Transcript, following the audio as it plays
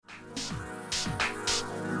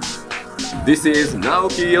This is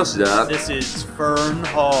Naoki Yoshida, This is Fern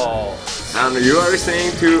Hall. and you are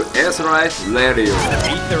listening to Aetheryte Radio.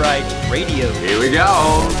 Aetheryte Radio. Here we go!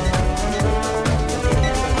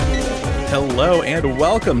 Hello and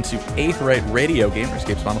welcome to Aetheryte Radio,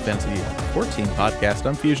 Gamerscape's Final Fantasy 14 podcast.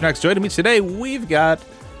 I'm FusionX. Joining me today, we've got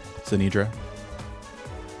Sinidra.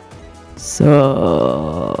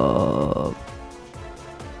 So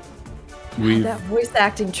That voice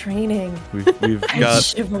acting training. We've got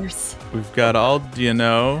Shivers. all do you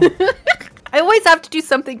know. I always have to do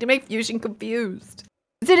something to make Fusion confused.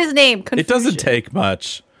 Is it his name? Confusion. It doesn't take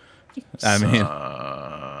much. I mean,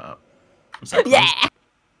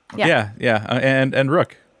 yeah, and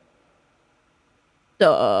Rook.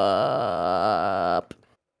 Stop.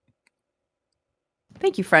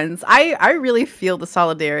 Thank you, friends. I really feel the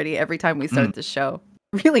solidarity every time we start this show.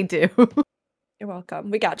 Really do. You're welcome.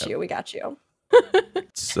 We got you. We got you.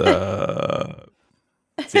 See,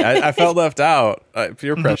 I felt left out.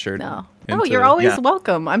 Peer pressured. No, into- you're always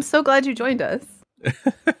welcome. I'm so glad you joined us.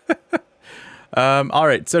 All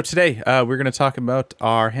right, so today we're going to talk about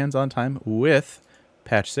our hands-on time with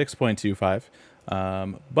patch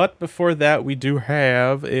 6.25. But before that, we do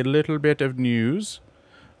have a little bit of news.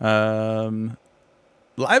 Live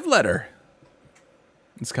letter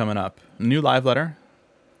is coming up. New live letter.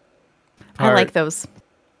 I like those.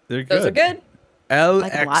 They're good. Those are good.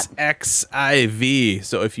 like a lot. LXXIV.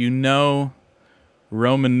 So if you know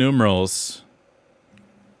Roman numerals,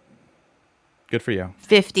 good for you.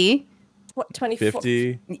 50, 24.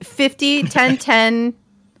 50, 50, 10, 10,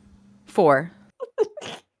 4.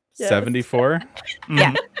 Yes. 74,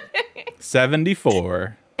 Yeah.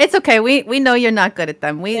 74. It's okay. We know you're not good at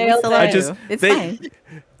them. We Nailed still it. love I you. It's fine.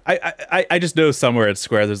 I just know somewhere at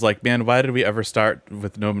Square there's like, man, why did we ever start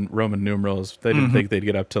with Roman numerals? They didn't think they'd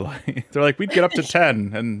get up to like, they're like, we'd get up to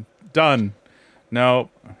 10 and done. No.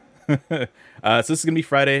 So this is going to be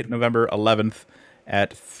Friday, November 11th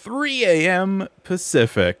at 3 a.m.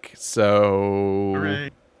 Pacific. So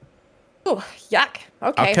Oh, yuck.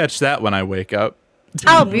 Okay. I'll catch that when I wake up.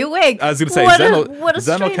 I'll be awake. I was going to say, What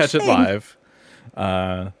Zen a will catch it strange thing.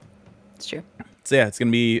 live. It's true. So yeah, it's going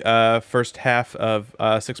to be first half of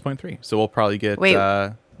 6.3. So we'll probably get Wait.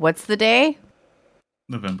 What's the day?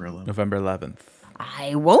 November 11th. November 11th.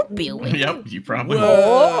 I won't be awake. Yep, you probably will.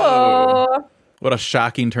 Oh. What a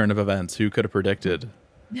shocking turn of events. Who could have predicted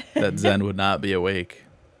that Zen would not be awake?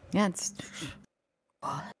 Yeah, it's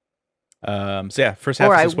So yeah, first half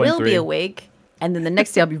or I of 6.3. will be awake, and then the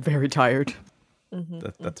next day I'll be very tired.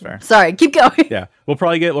 That's fair. Sorry, keep going. Yeah, we'll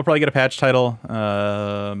probably get a patch title.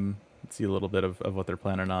 Let's see a little bit of what they're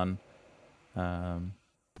planning on. No,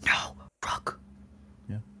 Rook.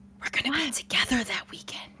 Yeah. We're gonna be together that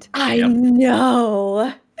weekend. I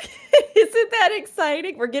know. Isn't that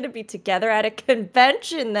exciting? We're going to be together at a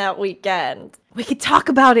convention that weekend. We can talk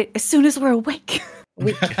about it as soon as we're awake.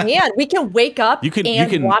 We can. We can wake up You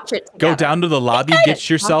can watch it go together. down to the lobby, Good. get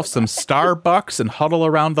yourself some Starbucks, and huddle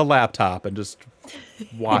around the laptop and just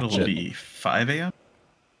watch It'll it. be 5 a.m.?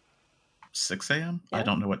 6 a.m.? I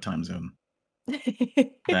don't know what time zone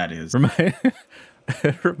that is.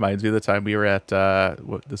 It reminds me of the time we were at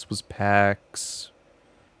this was PAX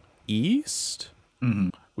East. Mm-hmm.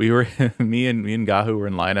 We were me and Gahu were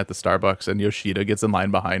in line at the Starbucks, and Yoshida gets in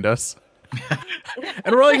line behind us.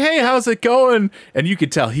 And we're like, "Hey, how's it going?" And you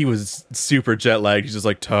could tell he was super jet lagged. He's just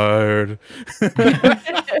like tired.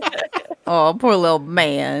 Oh, poor little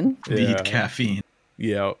man. Need caffeine.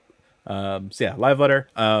 Yeah. So yeah, live letter.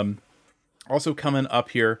 Also coming up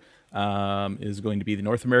here is going to be the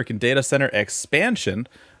North American Data Center expansion.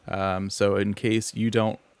 So in case you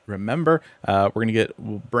don't remember, we're going to get a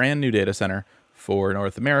brand new data center for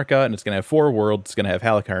North America, and it's going to have 4 worlds. It's going to have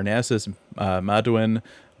Halicarnassus, Maduin,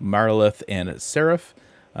 Marlith, and Seraph.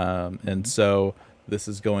 And so this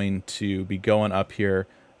is going to be going up here.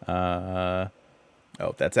 Oh,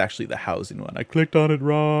 that's actually the housing one. I clicked on it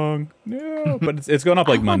wrong. No, but it's going up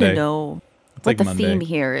like I Monday. want to know It's what like the Monday. theme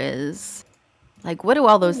here is. Like, what do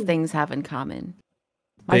all those things have in common?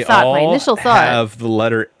 They My all initial thought, have the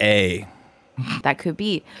letter A. that could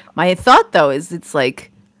be. My thought, though, is it's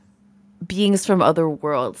like beings from other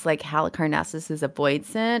worlds. Like Halicarnassus is a void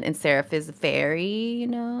scent and Seraph is a fairy, you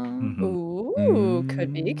know? Mm-hmm. Ooh,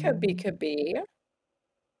 could be.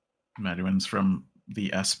 Maduin's from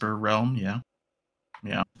the Esper realm, yeah.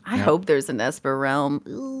 Yeah. I hope there's an Esper realm.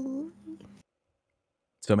 Ooh.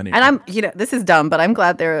 So many. And this is dumb, but I'm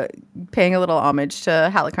glad they're paying a little homage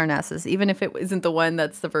to Halicarnassus, even if it isn't the one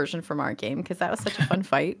that's the version from our game, because that was such a fun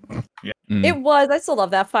fight. Mm. It was. I still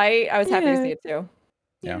love that fight. I was happy to Yeah. see it too.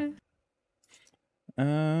 Yeah.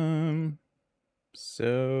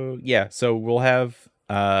 So yeah, so we'll have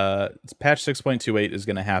patch 6.28 is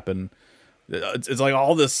going to happen. It's like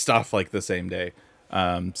all this stuff like the same day.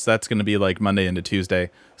 So that's going to be like Monday into Tuesday.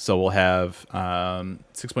 So we'll have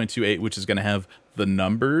 6.28, which is going to have the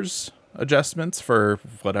numbers adjustments for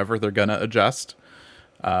whatever they're going to adjust.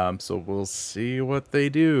 So we'll see what they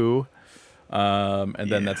do.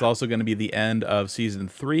 And then that's also going to be the end of season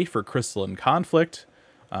 3 for Crystalline Conflict.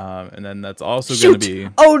 And then that's also going to be.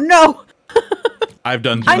 Oh no! I've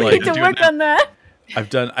done. I need to work on that. I've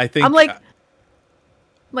done. I think I'm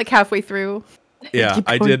like halfway through. Yeah,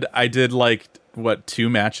 I did like 2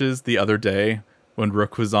 matches the other day when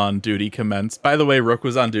Rook was on duty commenced. By the way, Rook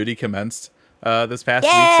was on duty commenced this past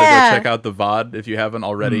week, so go check out the VOD if you haven't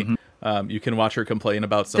already. You can watch her complain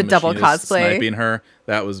about some the double machinists cosplay sniping her.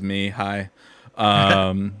 That was me. Hi.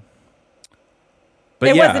 But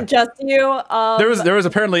it yeah, wasn't just you. there was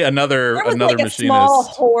apparently another there was another like a machinist. small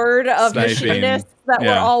horde of sniping. machinists that were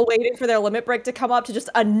Yeah. all waiting for their limit break to come up to just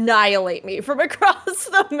annihilate me from across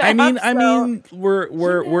the map. I mean, so-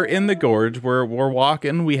 we're in the gorge. We're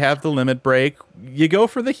walking. We have the limit break. You go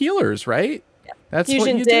for the healers, right? Yeah. That's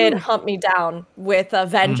Fusion what you did do. hunt me down with a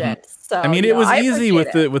vengeance. So I mean, you it was know, I easy with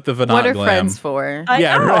appreciate the Venat What are glam. friends for? I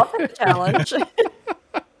Yeah, know, right. I'll take the challenge.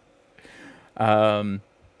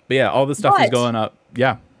 But yeah, all this stuff is But- going up.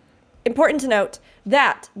 Yeah. Important to note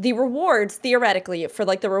that the rewards, theoretically, for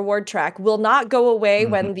like the reward track, will not go away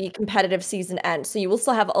when the competitive season ends. So you will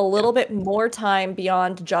still have a little bit more time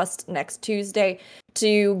beyond just next Tuesday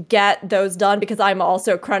to get those done, because I'm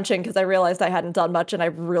also crunching because I realized I hadn't done much and I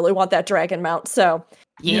really want that dragon mount. So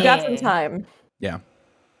you got some time. Yeah.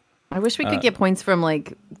 I wish we could get points from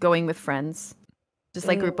like going with friends. Just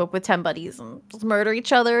like group up with 10 buddies and just murder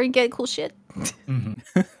each other and get cool shit.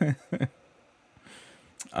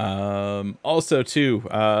 Also, too,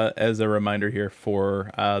 as a reminder here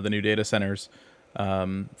for the new data centers,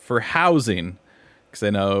 for housing, because I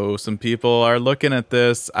know some people are looking at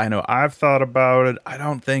this. I know I've thought about it. I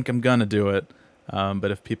don't think I'm going to do it.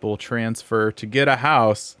 But if people transfer to get a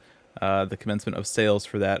house, the commencement of sales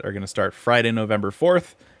for that are going to start Friday, November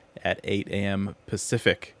 4th at 8 a.m.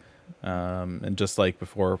 Pacific. And just like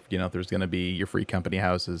before, there's going to be your free company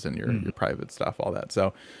houses and your private stuff, all that. So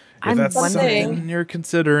if I'm that's wondering- something you're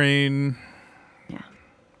considering,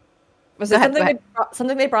 Was Go there ahead,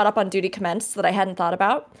 something they brought up on Duty Commenced that I hadn't thought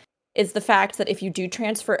about? Is the fact that if you do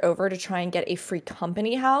transfer over to try and get a free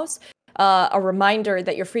company house, a reminder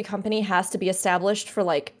that your free company has to be established for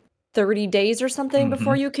like 30 days or something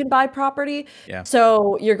before you can buy property. Yeah.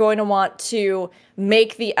 So you're going to want to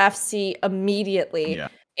make the FC immediately. Yeah.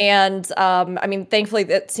 And I mean, thankfully,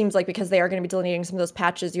 it seems like because they are going to be delineating some of those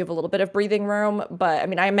patches, you have a little bit of breathing room. But I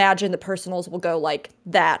mean, I imagine the personals will go like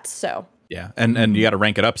that. So yeah, and you got to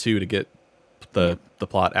rank it up too to get the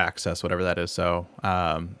plot access, whatever that is. So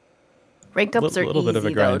Rank ups are little easy bit of a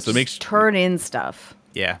though. grind. So Just make sure- turn in stuff.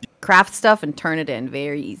 yeah, Craft stuff and turn it in.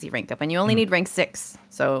 Very easy rank up. And you only need rank 6.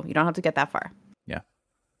 So you don't have to get that far. yeah.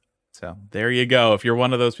 So there you go. If you're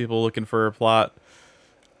one of those people looking for a plot,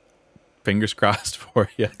 fingers crossed for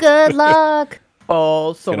you. Good luck.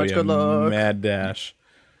 Oh, so Gonna much be good a luck. mad dash.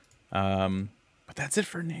 But that's it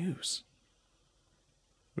for news.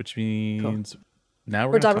 Which means now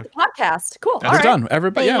we're we're done gonna with the podcast. Cool. We're All right. done.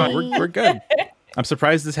 Everybody, yeah, we're good. I'm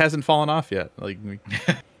surprised this hasn't fallen off yet. Like,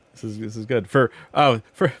 this is good. For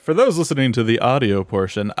those listening to the audio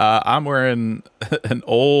portion, I'm wearing an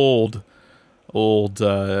old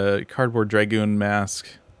cardboard dragoon mask.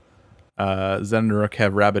 Zen and Rook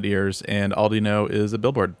have rabbit ears, and Aldino is a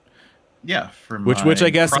billboard. Yeah, for Which my I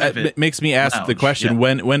guess private makes me ask the lounge, question: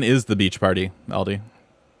 yeah. when is the beach party, Aldi?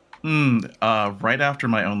 Right after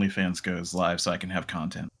my OnlyFans goes live, so I can have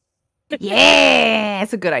content. Yeah,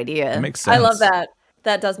 it's a good idea. That makes sense. I love that.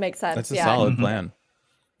 That does make sense. That's a yeah. solid plan.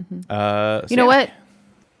 You know what?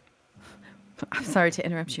 I'm sorry to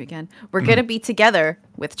interrupt you again. We're gonna be together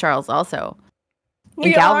with Charles also in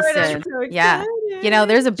We are, and I'm Galveston. so Yeah, excited.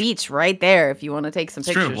 there's a beach right there if you want to take some It's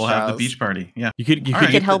pictures. true. We'll have the Charles. beach party. Yeah. You could All get right. the-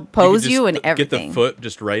 You could help could pose just you and Get the everything. foot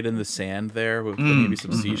just right in the sand there with maybe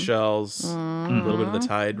some seashells, a little bit of the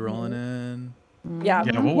tide rolling in. Yeah,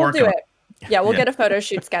 Yeah, we'll we'll work do on it. Yeah, we'll Yeah. get a photo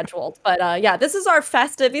shoot scheduled. But yeah, these are our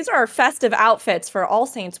festive outfits for All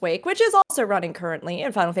Saints Wake, which is also running currently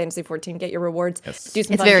in Final Fantasy XIV. Get your rewards. Yes. Do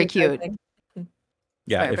some It's fun very team cute. posing.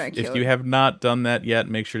 Yeah, very, very if cute. you have not done that yet,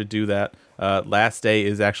 make sure to do that. Last day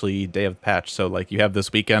is actually day of patch, so like you have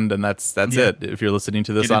this weekend, and that's Yeah. it. If you're listening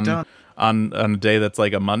to this Get it done. on a day that's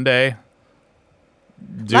like a Monday,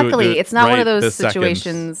 do Luckily, it it's not one of right those this second.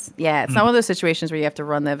 situations. Yeah, it's not one of those situations where you have to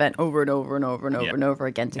run the event over and over and over and over Yeah. and over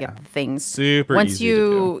again to get the things. Super Once easy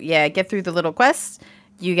you to do. get through the little quests,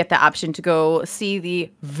 you get the option to go see the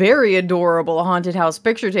very adorable haunted house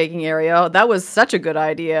picture taking area. That was such a good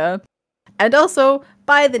idea. And also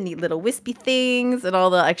buy the neat little wispy things and all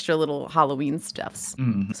the extra little Halloween stuffs.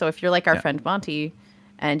 So if you're like our friend Monty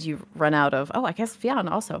and you run out of, I guess Fionn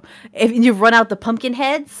also, if you run out the pumpkin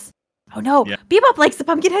heads, Bebop likes the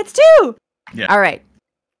pumpkin heads too. Yeah. All right.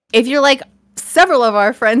 If you're like several of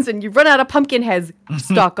our friends and you run out of pumpkin heads,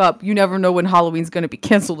 stock up. You never know when Halloween's going to be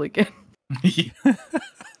canceled again.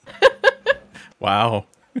 Wow.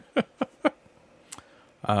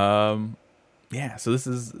 Yeah, so this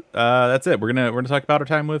is that's it. We're gonna talk about our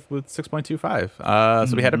time with 6.25.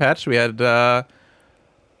 So we had a patch. We had I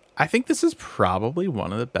think this is probably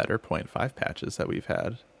one of the better 0.5 patches that we've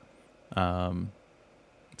had.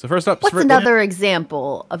 So first up, what's another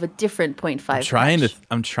example of a different 0.5?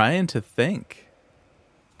 I'm trying to think.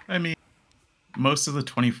 I mean, most of the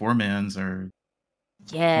 24 mans are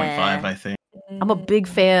 0.5, I think. I'm a big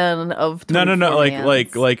fan of 24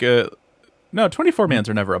 mans. No, 24 mans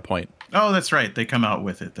are never a point. Oh, that's right. They come out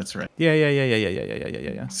with it. That's right.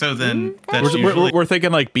 Yeah. So then we're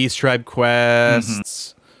thinking like Beast Tribe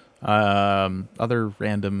quests, other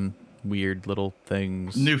random weird little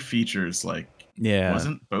things. New features like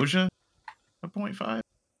wasn't Boja a 0.5?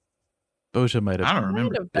 Boja might have. I don't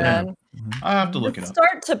remember. Yeah. I'll have to look it up.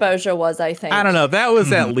 Start to Boja was, I think. I don't know. That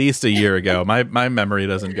was at least a year ago. My memory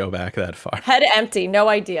doesn't go back that far. Head empty. No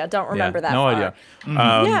idea. Don't remember that no far. idea.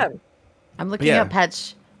 Yeah. I'm looking at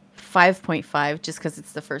patch 5.5 just because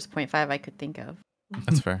it's the first 0.5 I could think of.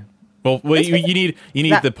 That's fair. Well, you need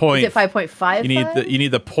the point. Is it 5.5? You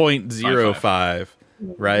need the 0.05,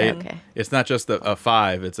 right? Okay. It's not just a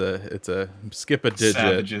 5. It's a skip a digit.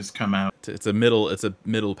 Savages come out. It's a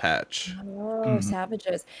middle patch. Oh,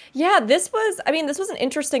 Savages. Yeah, this was an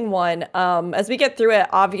interesting one. As we get through it,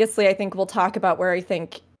 obviously, I think we'll talk about where I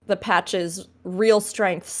think the patch's real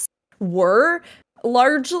strengths were.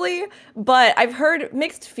 Largely, but I've heard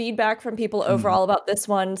mixed feedback from people overall about this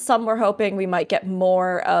one. Some were hoping we might get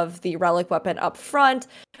more of the relic weapon up front.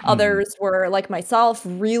 Others were, like myself,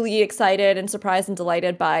 really excited and surprised and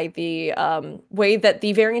delighted by the way that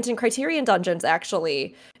the variant and Criterion dungeons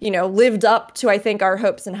actually, lived up to, I think, our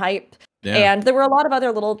hopes and hype. Yeah. And there were a lot of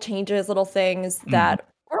other little changes, little things that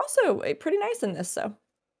were also pretty nice in this. So.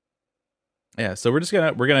 Yeah, so we're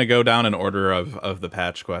gonna go down in order of the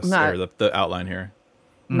patch quests or the outline here.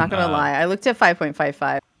 I'm not gonna lie, I looked at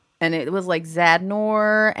 5.55 and it was like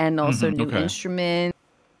Zadnor and also new instruments,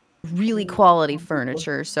 really quality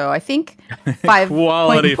furniture. So I think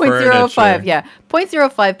 0.05, yeah,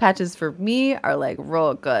 0.05 patches for me are like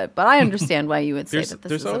real good. But I understand why you would say that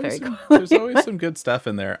this is a very cool. There's always some good stuff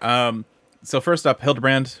in there. So first up,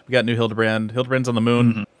 Hildebrand. We got new Hildebrand. Hildebrand's on the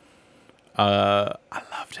moon. I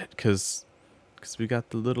loved it because we got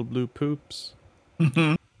the little blue poops.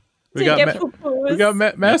 We got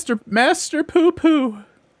Master Poo Poo.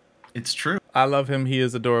 It's true. I love him. He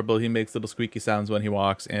is adorable. He makes little squeaky sounds when he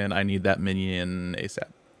walks, and I need that minion ASAP.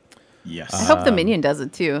 Yes. I hope the minion does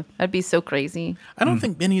it too. That'd be so crazy. I don't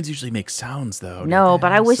think minions usually make sounds though. No,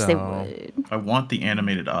 but I wish they would. I want the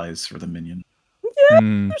animated eyes for the minion. Yeah,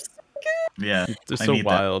 they're so good. Yeah, they're so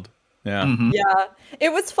wild. Yeah. Yeah.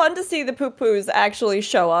 It was fun to see the poo-poos actually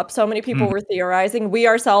show up. So many people were theorizing. We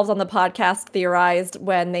ourselves on the podcast theorized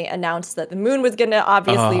when they announced that the moon was going to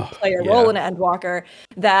obviously play a role in Endwalker,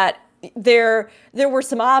 that there were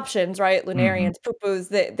some options, right? Lunarians,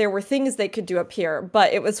 poo-poos, there were things they could do up here.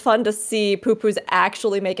 But it was fun to see poo-poos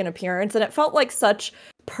actually make an appearance. And it felt like such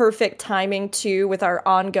perfect timing, too, with our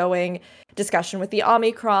ongoing discussion with the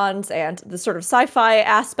Omicrons and the sort of sci-fi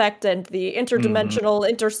aspect and the interdimensional,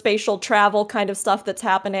 interspatial travel kind of stuff that's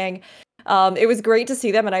happening. It was great to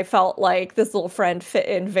see them, and I felt like this little friend fit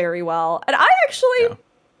in very well. And I actually,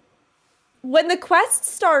 when the quest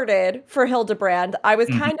started for Hildebrand, I was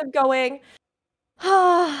kind of going,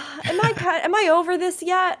 am I over this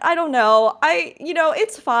yet? I don't know.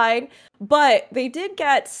 It's fine. But they did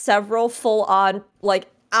get several full-on,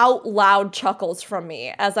 out loud chuckles from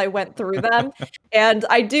me as I went through them. And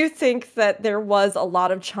I do think that there was a lot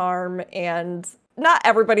of charm, and not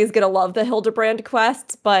everybody's going to love the Hildebrand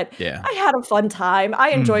quests, but I had a fun time.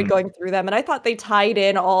 I enjoyed going through them, and I thought they tied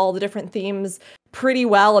in all the different themes pretty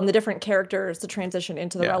well and the different characters to transition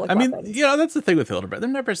into the relic weapons. That's the thing with Hildebrand.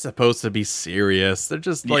 They're never supposed to be serious. They're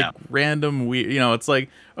just random weird, it's like,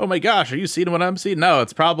 oh my gosh, are you seeing what I'm seeing? No,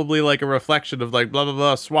 it's probably like a reflection of like blah blah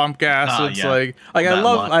blah swamp gas. It's like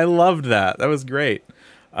I loved that. That was great.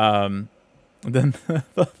 Then the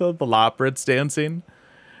Loporrits dancing.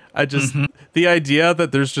 I just the idea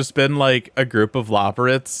that there's just been like a group of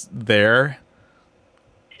Loporrits there,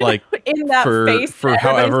 like in that for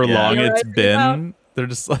however long it's been, They're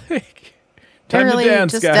just like, They're time really to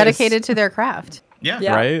dance, just guys. dedicated to their craft. Yeah.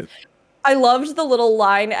 Yeah. Right? I loved the little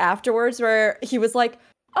line afterwards where he was like,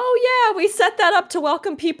 "Oh yeah, we set that up to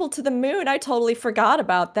welcome people to the moon. I totally forgot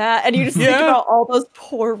about that." And you just think Yeah. about all those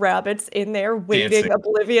poor rabbits in there waiting, Dancing.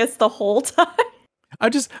 oblivious the whole time. I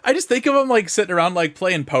just think of them like sitting around like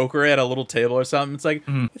playing poker at a little table or something. It's like,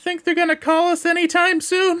 you think they're gonna call us anytime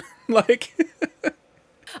soon? Like,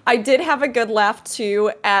 I did have a good laugh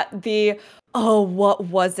too at what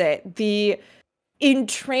was it? The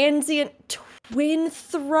intransient twin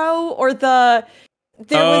throw or the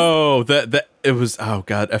it was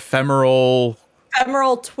ephemeral.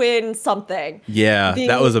 ephemeral twin something. Yeah, The-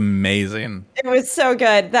 that was amazing. It was so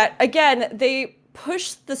good that again they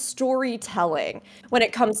push the storytelling when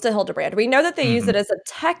it comes to Hildebrand. We know that they use it as a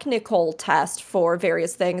technical test for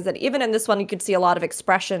various things, and even in this one, you could see a lot of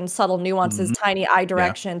expressions, subtle nuances, tiny eye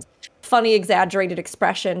directions, funny, exaggerated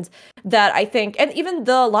expressions that I think, and even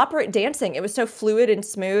the Loporrit dancing, it was so fluid and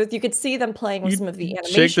smooth. You could see them playing with some of the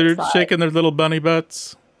animation side. Shaking their little bunny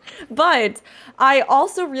butts. But I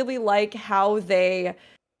also really like how they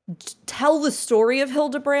tell the story of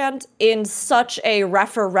Hildebrand in such a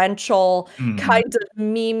referential, kind of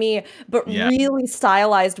memey, but really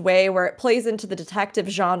stylized way where it plays into the detective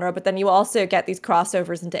genre, but then you also get these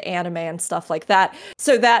crossovers into anime and stuff like that.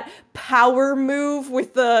 So that power move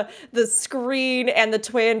with the screen and the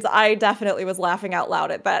twins, I definitely was laughing out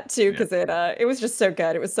loud at that too, because it was just so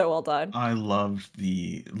good. It was so well done. I loved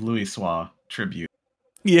the Louis Soir tribute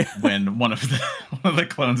Yeah. when one of the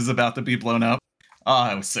clones is about to be blown up.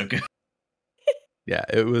 Oh, it was so good. Yeah,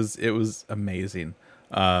 it was amazing.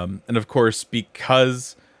 And of course,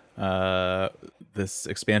 because this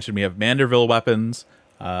expansion, we have Manderville weapons.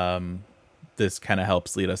 This kind of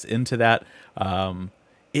helps lead us into that.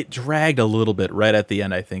 It dragged a little bit right at the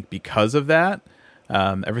end, I think, because of that.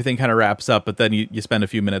 Everything kind of wraps up, but then you spend a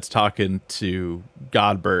few minutes talking to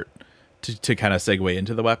Godbert to kind of segue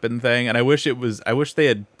into the weapon thing. And I wish they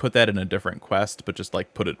had put that in a different quest, but just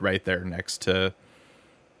like put it right there next to,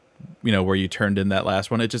 where you turned in that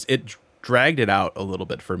last one. It dragged it out a little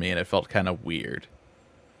bit for me, and it felt kind of weird.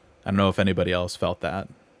 I don't know if anybody else felt that.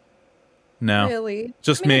 No, Really?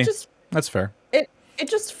 just I mean, me. That's fair. It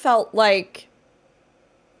just felt like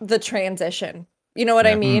the transition. You know what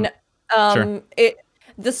I mean? Sure.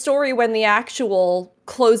 The story when the actual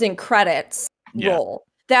closing credits roll.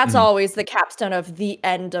 That's always the capstone of the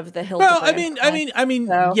end of the Hildebrand. Well, I mean,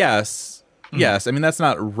 So- yes. Yes. I mean, that's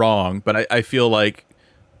not wrong, but I feel like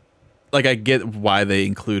I get why they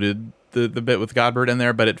included the bit with Godbert in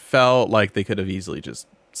there, but it felt like they could have easily just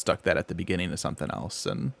stuck that at the beginning of something else.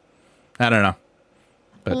 And I don't know.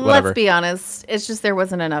 But whatever. Let's be honest. It's just there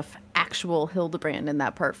wasn't enough actual Hildebrand in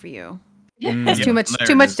that part for you. It's Yep, too much there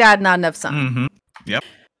too it much is. dad, not enough son. Mm-hmm. Yep.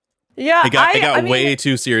 Yeah, It got I mean, way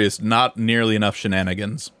too serious. Not nearly enough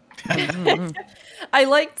shenanigans. I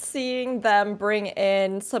liked seeing them bring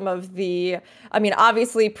in some of the,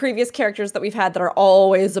 obviously previous characters that we've had that are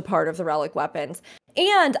always a part of the relic weapons.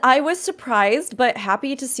 And I was surprised, but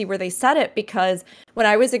happy to see where they set it, because when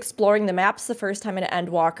I was exploring the maps the first time in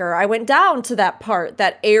Endwalker, I went down to that part,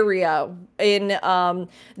 that area in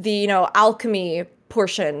the, alchemy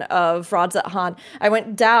portion of Radzat Han. I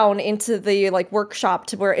went down into the workshop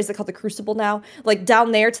to where, is it called the Crucible now? Like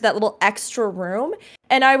down there to that little extra room.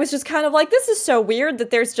 And I was just kind of like, this is so weird that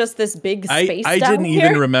there's just this big space I down didn't here.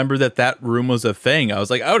 even remember that room was a thing. I was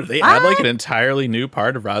like, oh, did they add an entirely new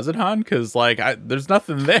part of Radzat Han? Because there's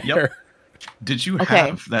nothing there. Yep. Did you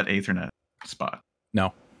have that Aethernet spot?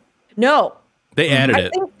 No. No. They added I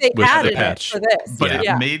it. think they with the added it patch. for this. But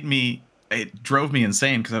yeah. it drove me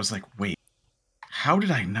insane because I was like, wait, how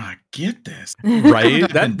did I not get this? Right?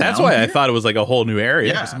 Been That's down why I here? thought it was like a whole new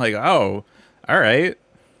area. Yeah. 'Cause I'm like, oh, all right.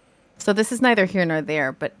 So this is neither here nor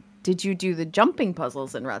there, but did you do the jumping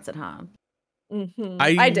puzzles in Radzat Han? Mhm.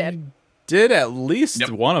 I I did. Did at least Yep.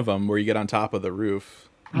 one of them where you get on top of the roof.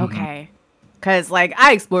 Okay. Because,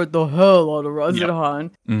 I explored the hell out of Radzat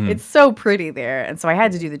Han. Mhm. It's so pretty there. And so I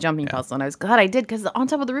had to do the jumping puzzle, and I was glad I did, because on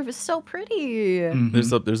top of the roof is so pretty. Mhm.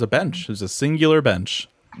 There's a bench. There's a singular bench.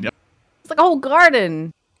 It's like a whole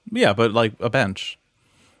garden. Yeah, but like a bench.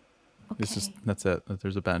 It's Okay. just that's it.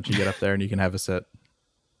 There's a bench. You get up there and you can have a sit.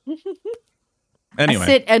 Anyway, A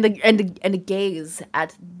sit and a gaze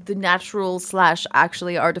at the natural /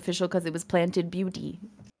 actually artificial, because it was planted beauty.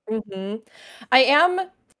 Mm-hmm. I am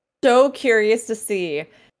so curious to see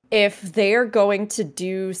if they're going to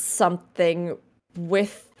do something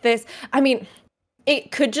with this.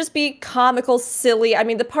 It could just be comical, silly.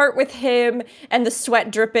 The part with him and the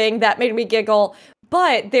sweat dripping, that made me giggle.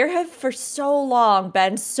 But there have for so long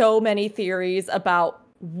been so many theories about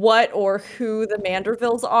what or who the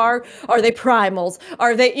Mandervilles are. Are they primals?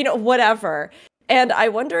 Are they, whatever. And I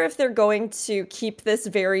wonder if they're going to keep this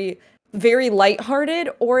very, very lighthearted,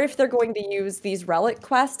 or if they're going to use these relic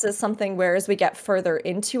quests as something where, as we get further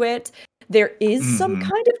into it, there is some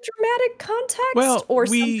kind of dramatic context or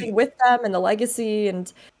something with them and the legacy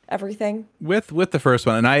and everything. With the first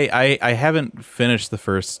one, and I haven't finished the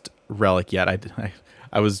first relic yet.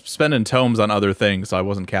 I was spending tomes on other things, so I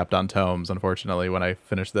wasn't capped on tomes, unfortunately, when I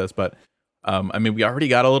finished this. But I mean, we already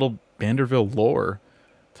got a little Manderville lore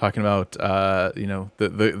talking about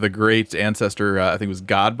the great ancestor. I think it was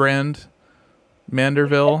Godbrand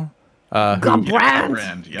Manderville.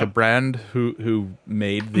 Godbrand, who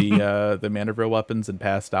made the Manderville weapons and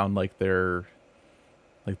passed down the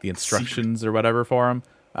instructions or whatever for him.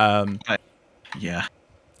 Yeah.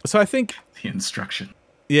 So I think the instruction.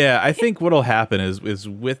 Yeah, I think what'll happen is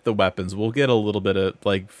with the weapons, we'll get a little bit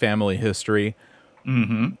of family history,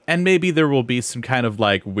 and maybe there will be some kind of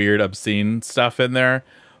weird, obscene stuff in there,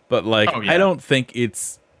 but I don't think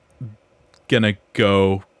it's gonna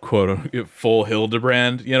go quote full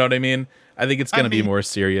Hildebrand. You know what I mean? I think it's gonna be more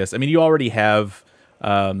serious. I mean, you already have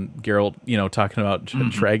Geralt, talking about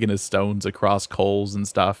dragging his stones across coals and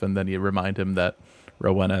stuff, and then you remind him that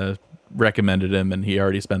Rowena recommended him and he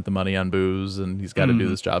already spent the money on booze and he's got to do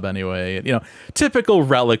this job anyway. And, typical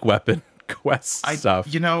relic weapon quest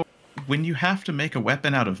stuff. When you have to make a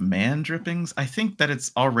weapon out of man drippings, I think that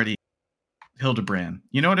it's already Hildebrand.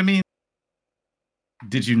 You know what I mean?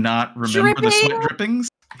 Did you not remember the sweat drippings?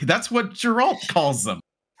 That's what Geralt calls them.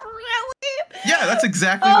 Really? Yeah, that's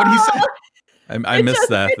exactly what he said. I missed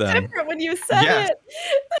that then. Different when you said it.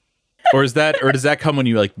 Or does that come when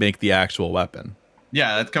you make the actual weapon?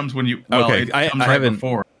 Yeah, that comes when you. Okay, it comes right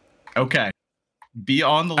before. Okay, be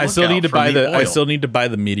on the lookout. I still need to buy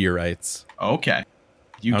the meteorites. Okay,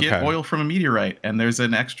 you get oil from a meteorite, and there's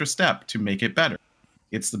an extra step to make it better.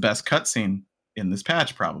 It's the best cutscene in this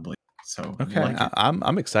patch, probably. So okay,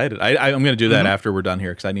 I'm excited. I'm going to do that after we're done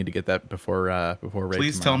here because I need to get that before raid.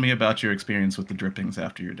 Please tell me about your experience with the drippings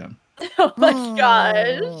after you're done. Oh my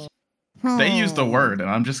gosh! They used the word, and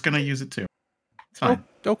I'm just going to use it too. It's fine.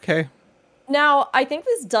 Okay. Now, I think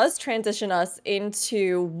this does transition us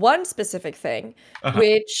into one specific thing,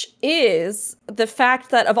 which is the fact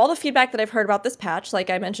that of all the feedback that I've heard about this patch, like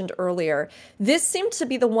I mentioned earlier, this seemed to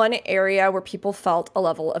be the one area where people felt a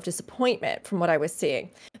level of disappointment from what I was seeing,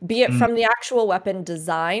 be it from the actual weapon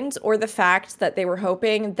designs or the fact that they were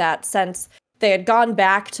hoping that since they had gone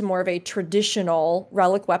back to more of a traditional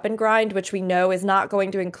relic weapon grind, which we know is not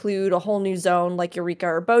going to include a whole new zone like Eureka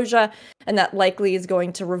or Bozja, and that likely is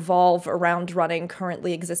going to revolve around running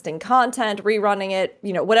currently existing content, rerunning it,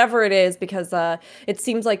 whatever it is, because it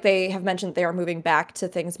seems like they have mentioned they are moving back to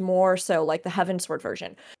things more so like the Heavensward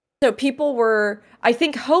version. So people were, I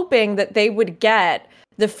think, hoping that they would get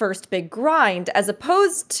the first big grind as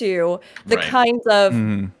opposed to the kind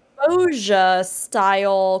of Bozja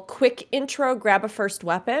style quick intro, grab a first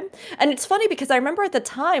weapon. And it's funny because I remember at the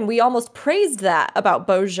time we almost praised that about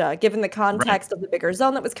Bozja, given the context of the bigger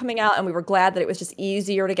zone that was coming out, and we were glad that it was just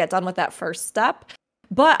easier to get done with that first step.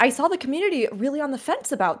 But I saw the community really on the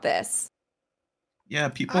fence about this. Yeah,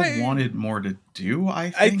 people wanted more to do,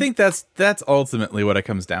 I think. I think that's ultimately what it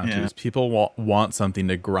comes down to, is people want something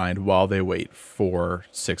to grind while they wait for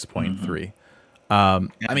 6.3.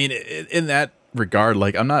 I mean, in that regard,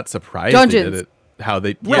 I'm not surprised they did it how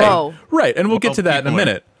they right, and we'll get to that in a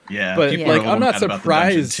minute. But I'm not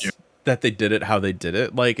surprised that they did it how they did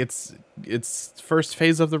it. It's first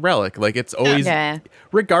phase of the relic. It's always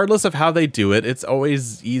regardless of how they do it, it's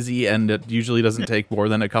always easy, and it usually doesn't take more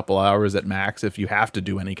than a couple hours at max if you have to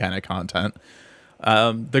do any kind of content.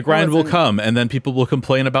 The grind will come, and then people will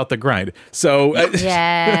complain about the grind. So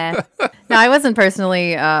yeah. No, I wasn't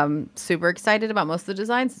personally super excited about most of the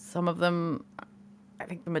designs. Some of them, I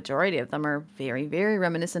think the majority of them are very, very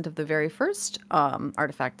reminiscent of the very first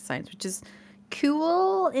artifact designs, which is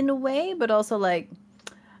cool in a way, but also I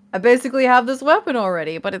basically have this weapon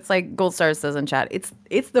already. But it's like Gold Star says in chat,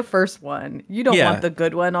 it's the first one. You don't want the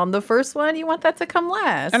good one on the first one. You want that to come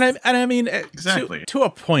last. And I mean, exactly to a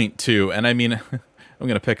point too. And I mean, I'm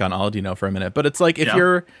gonna pick on Aladino for a minute, but it's if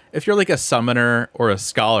you're like a summoner or a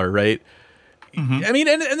scholar, right? I mean,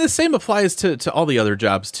 and the same applies to all the other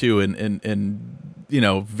jobs too, in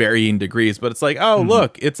varying degrees. But it's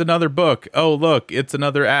look, it's another book. Oh, look, it's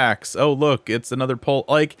another axe. Oh, look, it's another pole.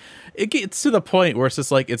 It gets to the point where it's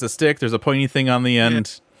just it's a stick. There's a pointy thing on the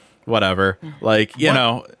end. Whatever.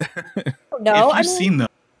 No, if you've seen them,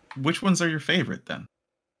 which ones are your favorite then?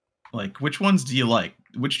 Which ones do you like?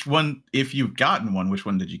 which one, if you've gotten one, which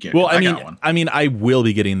one did you get? Well, 'Cause I got one. mean, I will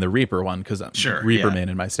be getting the Reaper one because I'm Sure, Reaper yeah. main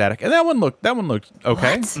in my static, and that one looked okay.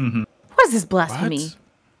 What? Mhm. What is this blasphemy?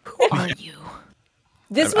 Who are you?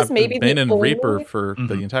 This was I've maybe been the in only, Reaper for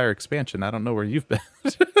the Mhm. entire expansion. I don't know where you've been.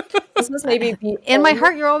 This was maybe the In my only-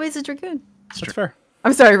 heart, you're always a dragoon. That's fair.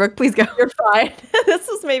 I'm sorry, Rook. Please go. You're fine. This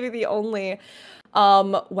was maybe the only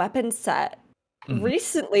weapon set Mhm.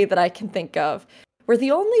 recently that I can think of where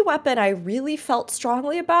the only weapon I really felt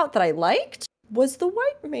strongly about that I liked was the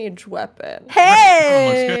white mage weapon.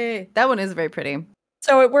 Hey, that one is very pretty.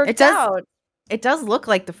 So it worked It does- out. It does look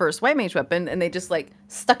like the first white mage weapon, and they just like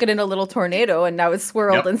stuck it in a little tornado, and now it's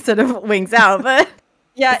swirled Yep. instead of wings out. But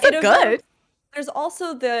Yeah, it's still good. There's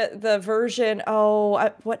also the version.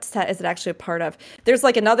 What set is it actually a part of? There's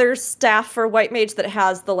like another staff for white mage that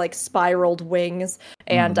has the like spiraled wings,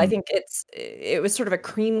 and I Mhm. think it was sort of a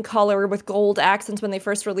cream color with gold accents when they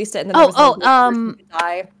first released it, and then Oh, there was a version to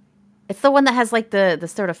dye. It's the one that has like the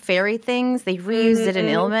sort of fairy things. They reused it in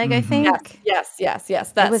Mhm. Ilmeg, I Mhm. think. Yes.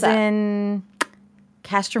 That It was set. in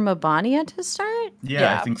Castrum Abania to start. Yeah,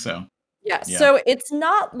 Yeah. I think so. Yeah, Yeah. so it's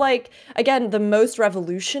not like, again, the most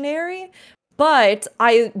revolutionary, but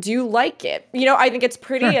I do like it. You know, I think it's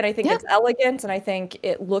pretty Sure. and I think Yeah. it's elegant and I think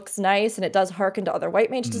it looks nice and it does harken to other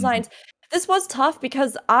white mage Mhm. designs. This was tough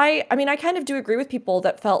because I mean, I kind of do agree with people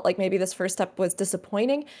that felt like maybe this first step was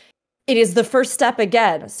disappointing. It is the first step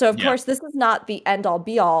again. So, of Yeah. course, this is not the end all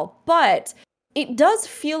be all, but it does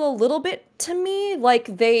feel a little bit to me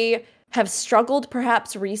like they have struggled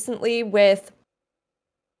perhaps recently with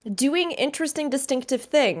doing interesting, distinctive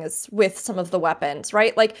things with some of the weapons,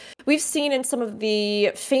 right? Like we've seen in some of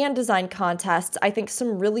the fan design contests, I think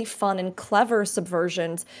some really fun and clever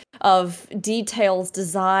subversions of details,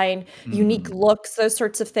 design, unique looks, those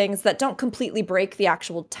sorts of things that don't completely break the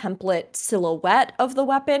actual template silhouette of the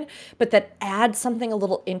weapon, but that add something a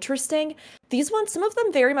little interesting. These ones, some of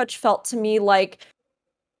them very much felt to me like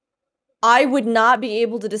I would not be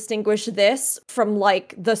able to distinguish this from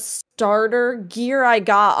like the starter gear I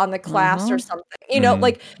got on the class or something. You know, Mhm.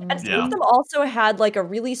 like, and some Yeah. of them also had like a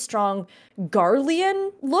really strong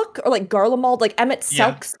Garlean look or like Garlemald, like Emmett Yeah.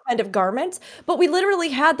 Selk's kind of garments. But we literally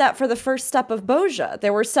had that for the first step of Boja.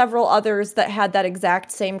 There were several others that had that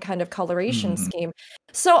exact same kind of coloration Mhm. scheme.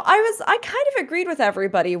 So I kind of agreed with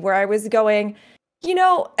everybody where I was going, you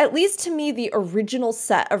know, at least to me, the original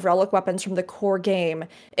set of relic weapons from the core game,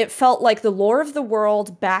 it felt like the lore of the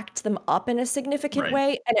world backed them up in a significant Right.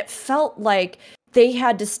 way, and it felt like they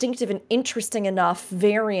had distinctive and interesting enough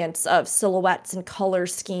variants of silhouettes and color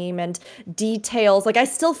scheme and details. Like I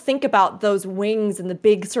still think about those wings and the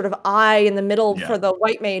big sort of eye in the middle Yeah. for the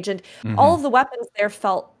white mage, and Mm-hmm. all of the weapons there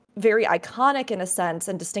felt very iconic in a sense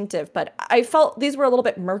and distinctive, but I felt these were a little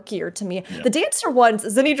bit murkier to me. Yeah. The dancer ones,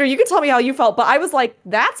 Zenidra, you can tell me how you felt, but I was like,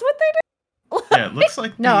 that's what they did? Yeah, it looks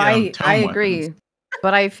like No, the, I tome agree. weapons.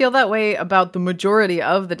 But I feel that way about the majority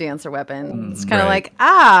of the dancer weapons. It's Mm, kind of right.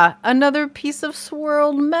 like, another piece of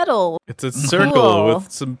swirled metal. It's a circle Cool.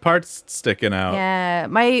 with some parts sticking out. Yeah,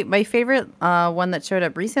 my favorite one that showed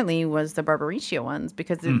up recently was the Barbaricia ones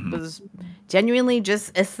because it Mhm. was genuinely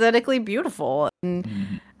just aesthetically beautiful. And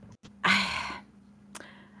Mhm.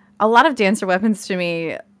 a lot of dancer weapons to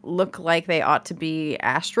me look like they ought to be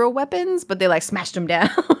astro weapons, but they like smashed them down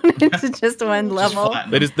into just one Just level. flatten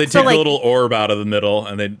They them. take So, the like- little orb out of the middle,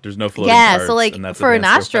 and there's no floating Yeah, parts, so like and that's for a an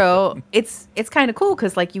dancer astro, weapon. it's kind of cool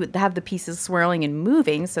because like you would have the pieces swirling and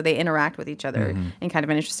moving, so they interact with each other Mm-hmm. in kind of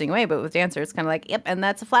an interesting way. But with dancer, it's kind of like, yep, and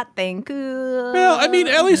that's a flat thing. Cool. Well, I mean,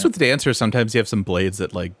 at least with dancers, sometimes you have some blades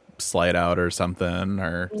that like slide out or something,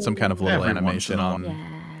 or some kind of little Every once animation in a on. while.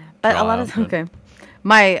 But a lot of job, okay,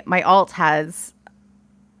 my alt has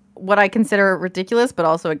what I consider ridiculous, but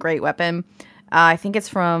also a great weapon. I think it's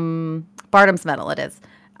from Bardam's Metal. It is.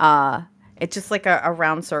 It's just like a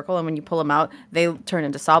round circle, and when you pull them out, they turn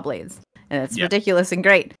into saw blades, and it's Yeah. ridiculous and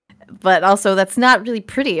great. But also, that's not really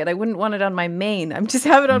pretty, and I wouldn't want it on my main. I'm just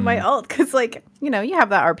have it on my alt because, like, you have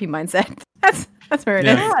that RP mindset. That's where it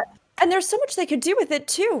is. Yeah. Yeah. And there's so much they could do with it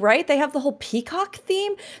too, right? They have the whole peacock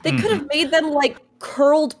theme. They could have made them like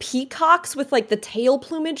curled peacocks with like the tail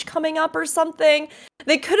plumage coming up or something.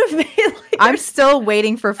 They could have made like I'm their still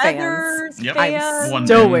waiting for fans. feathers, Yep. fans. One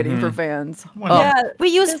Still day. waiting for fans. One Oh. day. Yeah, We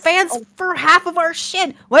use this- fans oh. for half of our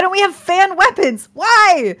shit. Why don't we have fan weapons?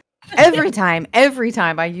 Why? Every time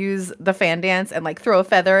I use the fan dance and like throw a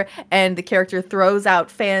feather and the character throws out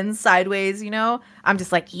fans sideways, I'm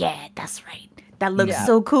just like, yeah, that's right. That looks Yeah.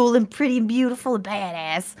 so cool and pretty and beautiful and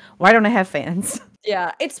badass. Why don't I have fans?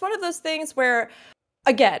 Yeah, it's one of those things where,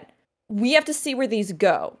 again, we have to see where these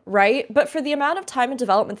go, right? But for the amount of time and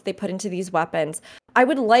development that they put into these weapons, I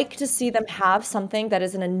would like to see them have something that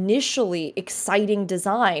is an initially exciting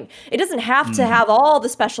design. It doesn't have to have all the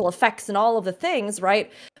special effects and all of the things,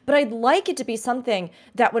 right? But I'd like it to be something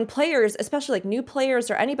that when players, especially like new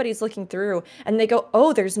players or anybody's looking through and they go,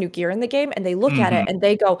 oh, there's new gear in the game, and they look at it and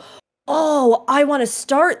they go, oh, I want to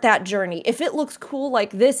start that journey. If it looks cool like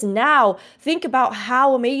this now, think about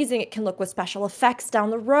how amazing it can look with special effects down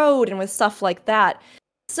the road and with stuff like that.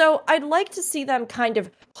 So I'd like to see them kind of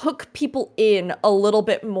hook people in a little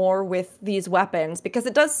bit more with these weapons, because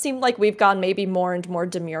it does seem like we've gone maybe more and more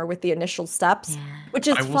demure with the initial steps, which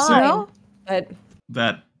is I will say- fine. But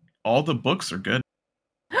That all the books are good.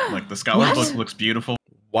 Like the Scholar book looks beautiful.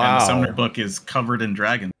 Wow. And the Summoner book is covered in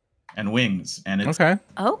dragons and wings, and it's Okay.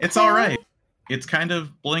 it's all right. It's kind of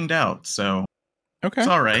blinged out, so Okay. it's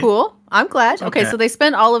all right. Cool. I'm glad. Okay, Okay. so they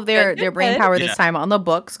spent all of their Good, brain good. power this Yeah. time on the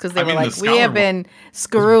books because they I were mean, like, the we have scholar been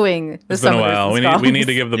screwing the It's been a summoners while. and We need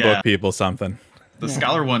to skulls. give the Yeah. book people something. The Yeah.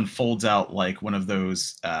 Scholar one folds out like one of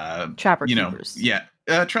those Trapper you know, keepers. yeah,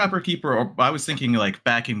 Trapper Keeper. Or I was thinking like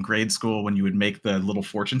back in grade school when you would make the little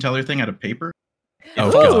fortune teller thing out of paper. Oh,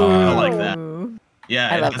 It feels God. kinda like that. Ooh. Yeah,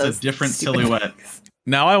 I it love has a those different stupid silhouette things.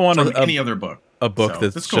 Now I want from a any other book. book So,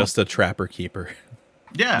 that's it's cool. just a Trapper Keeper.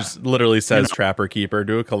 Yeah, Just literally says know. Trapper Keeper.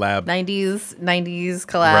 Do a collab. 90s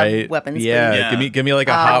collab Right. weapons. Yeah. please. Yeah. Give me like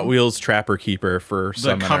a Hot Wheels Trapper Keeper for the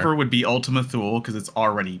Summoner. cover would be Ultima Thule because it's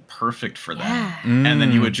already perfect for that. Yeah. And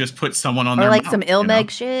then you Mm. would just put someone on Or their like mount, some you know? Ilmeg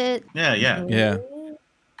shit. Yeah, yeah. Yeah.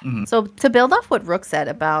 So to build off what Rook said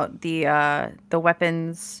about the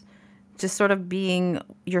weapons just sort of being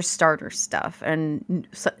your starter stuff, and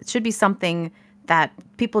it should be something that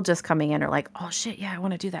people just coming in are like, oh shit, yeah, I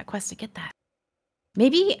want to do that quest to get that.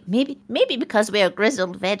 Maybe because we are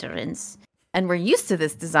grizzled veterans and we're used to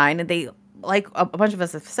this design, and they, like a bunch of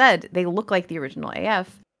us have said, they look like the original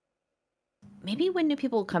AF. Maybe when new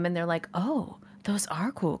people come in, they're like, oh, those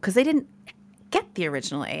are cool because they didn't get the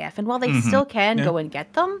original AF, and while they still can go and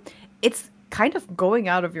get them, it's kind of going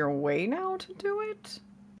out of your way now to do it.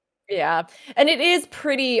 yeah, and it is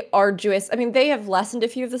pretty arduous. I mean, they have lessened a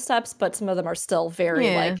few of the steps, but some of them are still very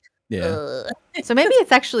Yeah. like, Yeah. ugh. So maybe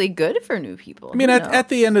it's actually good for new people. I mean, Who at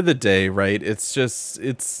the knows? end of the day, right? It's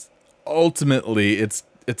ultimately it's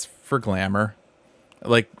for glamour.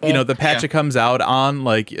 Like, you know, the patch Yeah. it comes out on,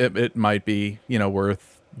 like it might be, you know,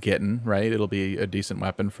 worth getting, right? It'll be a decent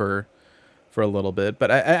weapon for a little bit, but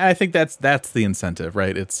I think that's the incentive,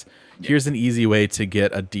 right? It's here's an easy way to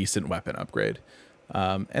get a decent weapon upgrade,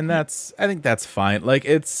 and I think that's fine. Like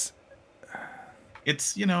it's It's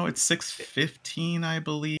 615, I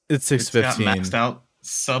believe. it's It's got 615. maxed out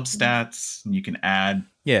substats, and you can add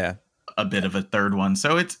Yeah, a bit of a third one,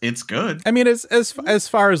 so it's good. I mean, as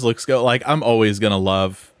far as looks go, like I'm always gonna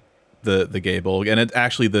love the Gable, and it's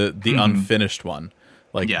actually the unfinished one,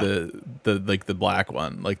 like Yeah. the black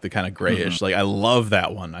one, like the kind of grayish. Like I love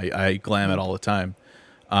that one. I glam it all the time.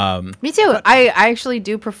 Me too. I actually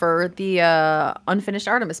do prefer the unfinished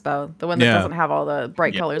Artemis bow, the one that Yeah. doesn't have all the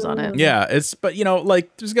bright Yeah. colors on it. Yeah, but you know,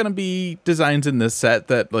 like there's gonna be designs in this set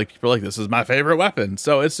that like people are like, this is my favorite weapon.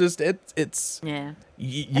 So it's just it's Yeah.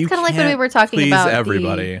 you It's kind of like when we can't were talking please about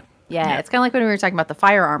everybody. Yeah, it's kind of like when we were talking about the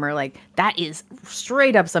fire armor. Like that is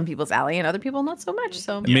straight up some people's alley, and other people not so much.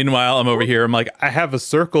 So Meanwhile, I'm over here. I'm like, I have a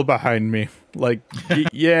circle behind me. Like,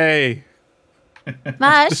 yay!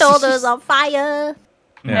 my shoulders on fire.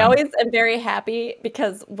 I Yeah. always am very happy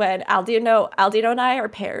because when Aldino and I are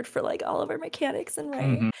paired for like all of our mechanics and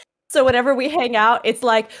raid. So whenever we hang out, it's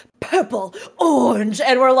like purple, orange,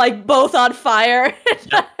 and we're like both on fire.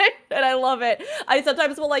 And I love it. I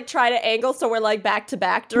sometimes will like try to angle so we're like back to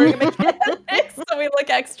back during a mechanic, so we look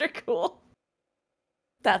extra cool.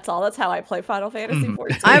 That's all. That's how I play Final Fantasy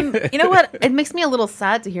 14. You know what? It makes me a little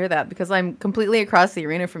sad to hear that because I'm completely across the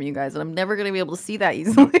arena from you guys, and I'm never gonna be able to see that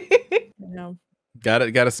easily. No.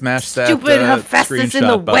 Gotta smash that. Stupid Hephaestus in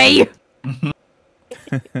the screenshot button.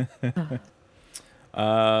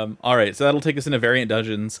 way. All right, so that'll take us into variant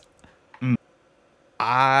dungeons.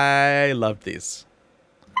 I loved these.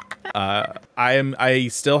 I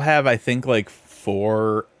still have, I think, like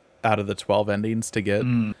 4 out of the 12 endings to get.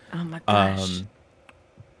 Oh my gosh,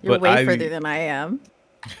 you're but way further than I am.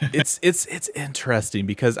 It's interesting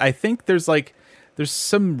because I think there's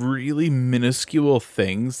some really minuscule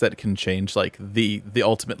things that can change like the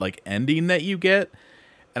ultimate like ending that you get,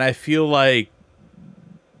 and I feel like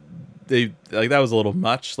they like that was a little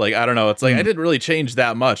much. Like I don't know, it's like I didn't really change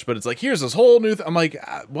that much, but it's like here's this whole new I'm like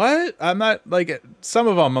what? I'm not like some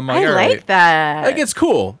of them I'm like I all like right. that. Like it's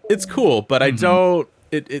cool, but I don't.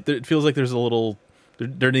 It feels like there's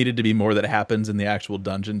there needed to be more that happens in the actual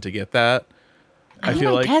dungeon to get that. I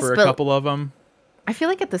feel like guess, for a but couple of them. I feel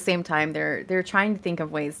like at the same time they're trying to think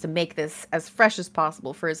of ways to make this as fresh as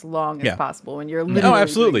possible for as long as possible. And you're literally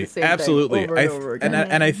absolutely, doing the same thing over and over again.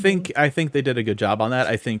 And I think they did a good job on that.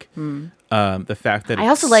 I think the fact that I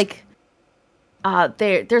also like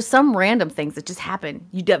there's some random things that just happen.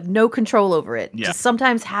 You have no control over it. Yeah. Just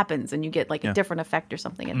sometimes happens, and you get like a different effect or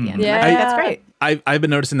something at the end. Yeah. I think that's great. I've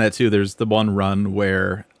been noticing that too. There's the one run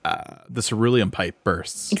where the cerulean pipe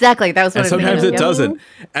bursts. Exactly. That was what And I was sometimes thinking. it doesn't.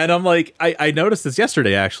 And I'm like, I noticed this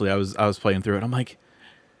yesterday. Actually, I was playing through it. I'm like,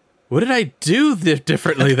 what did I do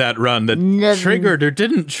differently that run that Nothing. triggered or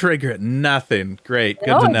didn't trigger it? Nothing. Great. Good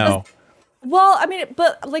No, to it know. Well, I mean,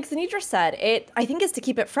 but like Zanidra said, I think is to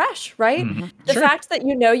keep it fresh, right? The fact that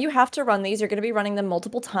you have to run these, you're going to be running them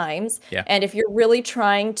multiple times. Yeah. And if you're really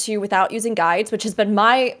trying to, without using guides, which has been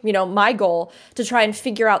my goal, to try and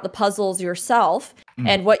figure out the puzzles yourself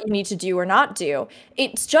and what you need to do or not do,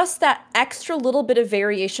 it's just that extra little bit of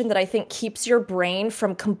variation that I think keeps your brain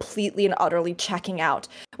from completely and utterly checking out.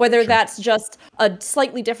 Whether that's just a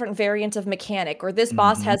slightly different variant of mechanic, or this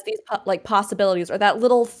boss has these possibilities, or that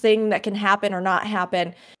little thing that can happen or not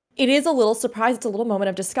happen. It is a little surprise. It's a little moment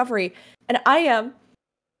of discovery. And I am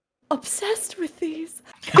obsessed with these.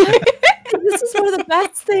 This is one of the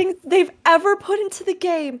best things they've ever put into the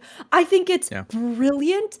game. I think it's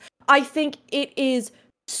brilliant. I think it is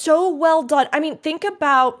so well done. I mean, think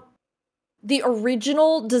about the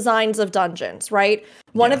original designs of dungeons, right?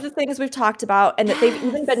 One of the things we've talked about, and that they've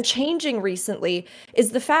even been changing recently,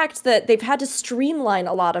 is the fact that they've had to streamline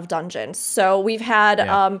a lot of dungeons. So we've had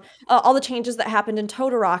all the changes that happened in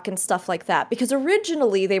Totoroc and stuff like that, because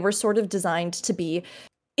originally they were sort of designed to be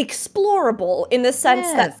explorable in the sense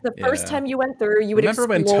that the first time you went through, you would Remember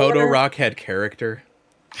when explore. Totoroc had character?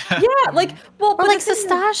 Yeah, like, well, Or but like the thing is-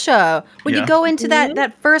 Sastasha, when you go into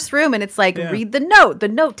that first room and it's like, Yeah. read the note. The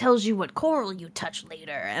note tells you what coral you touch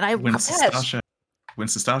later. And I When love that.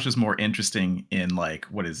 Sastasha's more interesting in, like,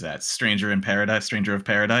 what is that, Stranger of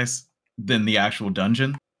Paradise, than the actual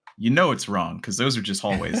dungeon, you know it's wrong, because those are just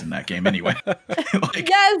hallways in that game anyway. Like,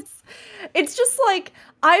 Yes. It's just like,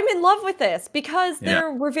 I'm in love with this because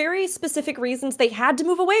there were very specific reasons they had to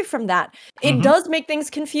move away from that. It does make things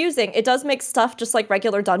confusing. It does make stuff just like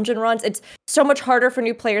regular dungeon runs. It's so much harder for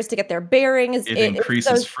new players to get their bearings. it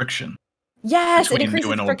increases friction Yes, it between increases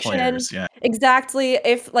new and old friction. players. Yeah. Exactly.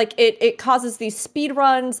 If like it causes these speed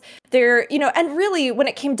runs, and really when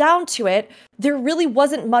it came down to it, there really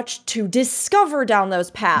wasn't much to discover down those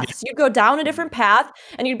paths. You'd go down a different path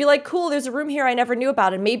and you'd be like, cool, there's a room here I never knew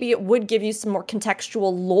about. And maybe it would give you some more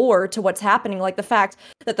contextual lore to what's happening, like the fact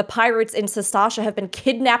that the pirates in Sastasha have been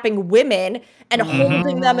kidnapping women and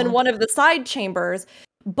holding them in one of the side chambers.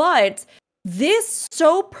 But this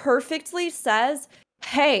so perfectly says,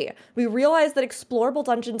 hey, we realize that explorable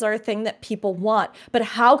dungeons are a thing that people want, but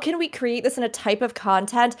how can we create this in a type of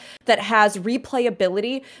content that has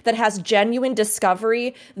replayability, that has genuine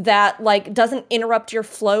discovery, that like doesn't interrupt your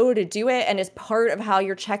flow to do it and is part of how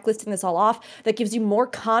you're checklisting this all off, that gives you more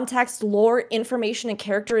context, lore, information, and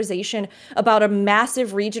characterization about a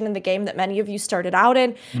massive region in the game that many of you started out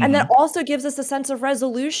in, and that also gives us a sense of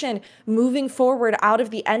resolution moving forward out of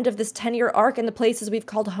the end of this 10-year arc in the places we've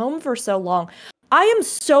called home for so long. I am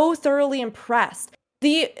so thoroughly impressed.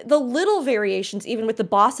 The little variations, even with the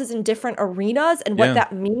bosses in different arenas and what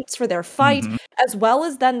that means for their fight, as well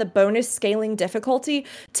as then the bonus scaling difficulty.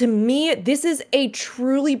 To me, this is a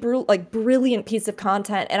truly brilliant piece of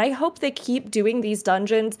content, and I hope they keep doing these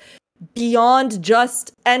dungeons beyond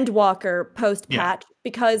just Endwalker post-patch,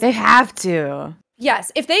 because They have to.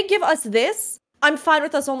 yes, if they give us this, I'm fine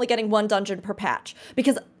with us only getting one dungeon per patch,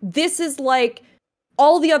 because this is like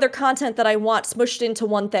all the other content that I want smushed into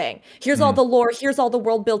one thing. Here's all the lore, here's all the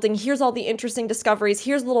world building, here's all the interesting discoveries,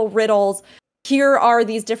 here's little riddles, here are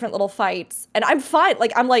these different little fights. And I'm fine. I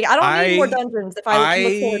don't need more dungeons if I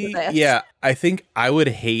look forward to this. Yeah, I think I would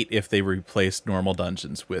hate if they replaced normal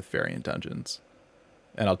dungeons with variant dungeons.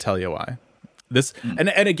 And I'll tell you why. This and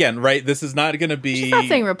again, right, this is not going to be... She's not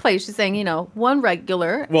saying replace. She's saying, one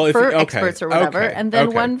regular Well, for experts or whatever, and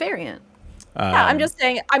then one variant. Yeah, I'm just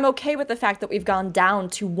saying I'm okay with the fact that we've gone down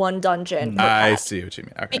to one dungeon per I patch. see what you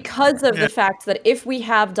mean. Okay. Because of the fact that if we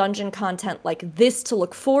have dungeon content like this to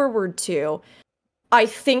look forward to, I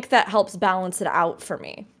think that helps balance it out for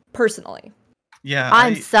me, personally. Yeah.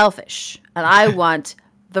 I'm selfish, and I want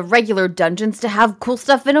the regular dungeons to have cool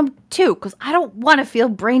stuff in them too, because I don't want to feel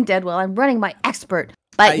brain dead while I'm running my expert.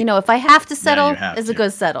 But if I have to settle, it's a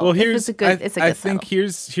good settle. Well, if it's a good, it's a good I think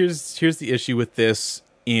settle. here's the issue with this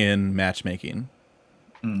in matchmaking.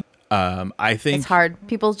 I think It's hard.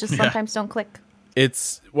 People just sometimes don't click.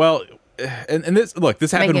 It's well, and this this Making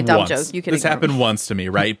happened a dumb once. joke. You can This ignore happened me. once to me,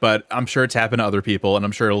 right? But I'm sure it's happened to other people, and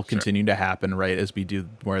I'm sure it'll continue to happen, right? As we do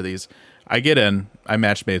more of these. I get in, I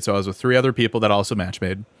match made, so I was with 3 other people that also match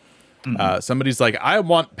made. Somebody's like, I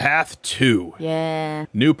want path 2. Yeah.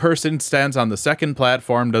 New person stands on the second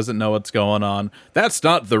platform, doesn't know what's going on. That's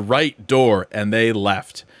not the right door, and they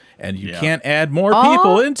left. And you can't add more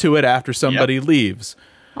people into it after somebody leaves.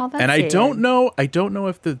 Oh, that's And I sad. don't know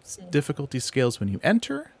if the difficulty scales when you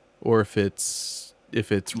enter, or if it's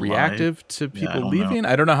reactive to I people don't know. leaving.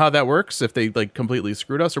 I don't know how that works, if they like completely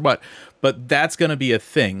screwed us or what. But that's going to be a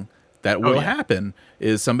thing that will happen.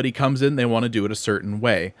 Is somebody comes in, they want to do it a certain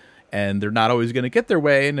way, and they're not always going to get their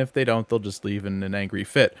way. And if they don't, they'll just leave in an angry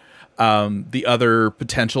fit. The other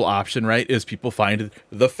potential option, right, is people find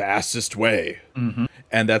the fastest way.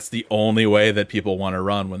 And that's the only way that people want to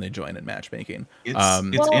run when they join in matchmaking.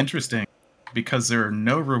 It's interesting because there are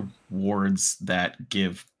no rewards that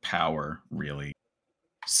give power, really.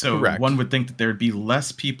 So Correct. one would think that there'd be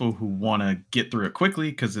less people who want to get through it quickly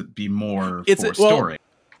because it'd be more It's for a- well, story.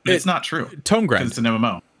 But it's not true. Tome Because grind. it's an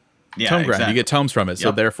MMO. Yeah, Tome grind. exactly. You get tomes from it, so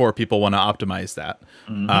Yep. therefore people want to optimize that.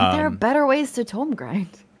 There are better ways to tome grind.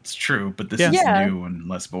 It's true, but this Yeah. is Yeah. new and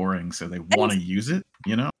less boring, so they want to use it,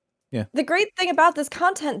 you know? The great thing about this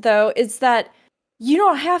content, though, is that you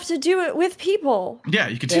don't have to do it with people. Yeah,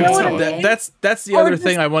 you could do You it know what I solo. mean? That's the Or other just-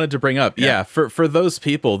 thing I wanted to bring up. Yeah. Yeah, for those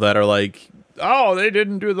people that are like, oh, they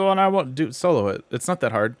didn't do the one I want to do, solo it. It's not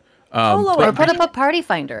that hard. Solo but- Or put up a party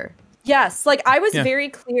finder. Yes, like I was Yeah. very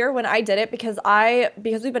clear when I did it because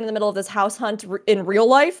we've been in the middle of this house hunt in real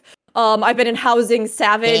life. I've been in Housing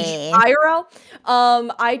Savage IRL.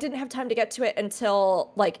 I didn't have time to get to it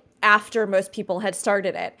until like after most people had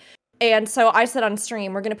started it. And so I said on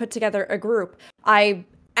stream, we're going to put together a group. I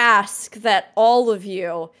ask that all of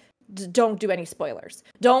you don't do any spoilers.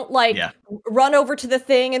 Don't like run over to the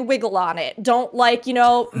thing and wiggle on it. Don't like, do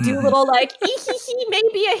little like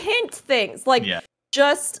maybe a hint things. Like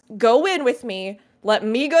just go in with me. Let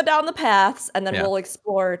me go down the paths and then we'll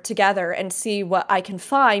explore together and see what I can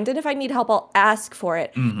find. And if I need help, I'll ask for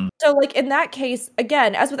it. So like in that case,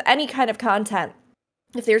 again, as with any kind of content,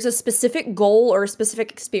 if there's a specific goal or a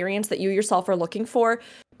specific experience that you yourself are looking for,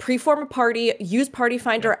 preform a party, use Party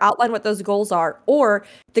Finder, outline what those goals are. Or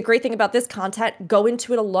the great thing about this content, go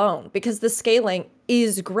into it alone because the scaling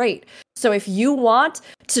is great. So if you want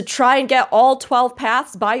to try and get all 12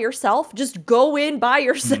 paths by yourself, just go in by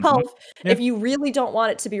yourself if you really don't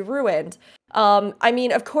want it to be ruined. I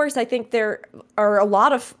mean, of course, I think there are a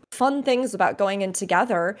lot of fun things about going in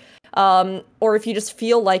together. Or if you just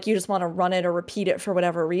feel like you just want to run it or repeat it for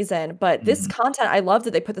whatever reason. But this content, I love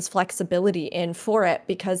that they put this flexibility in for it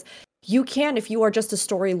because you can, if you are just a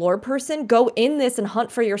story lore person, go in this and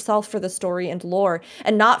hunt for yourself for the story and lore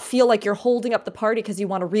and not feel like you're holding up the party because you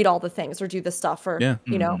want to read all the things or do this stuff or,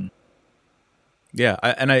 you know. Yeah,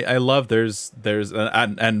 I love there's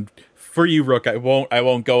and for you, Rook, I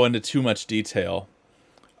won't go into too much detail.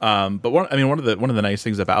 But one of the nice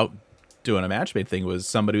things about doing a matchmade thing was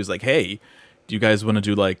somebody was like, "Hey, do you guys want to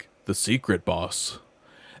do like the secret boss?"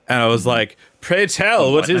 And I was like, "Pray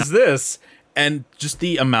tell, what is this?" And just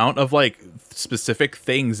the amount of like specific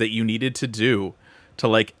things that you needed to do to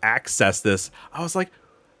like access this, I was like,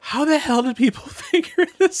 "How the hell did people figure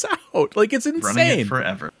this out?" Like it's insane. Running it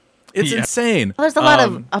forever. It's insane. Well, there's a lot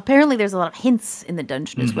of apparently there's a lot of hints in the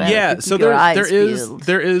dungeon as well. Yeah, Keep so your eyes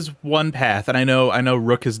there is peeled. one path, and I know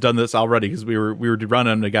Rook has done this already because we were running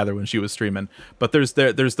them together when she was streaming. But there's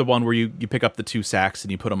the one where you pick up the 2 sacks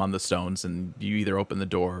and you put them on the stones, and you either open the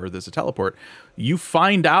door or there's a teleport. You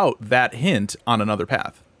find out that hint on another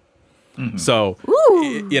path. So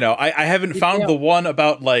I haven't found the one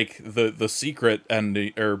about like the secret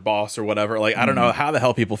or boss or whatever. Like I don't know how the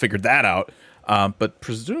hell people figured that out. But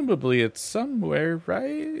presumably it's somewhere,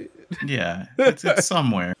 right? Yeah, it's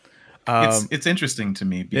somewhere. It's interesting to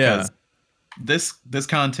me because this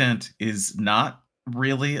content is not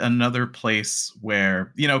really another place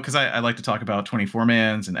where, because I like to talk about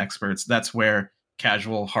 24-mans and experts. That's where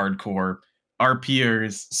casual, hardcore,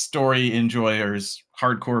 RPers, story enjoyers,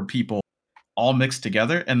 hardcore people all mixed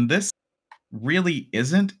together. And this really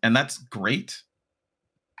isn't, and that's great.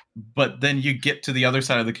 But then you get to the other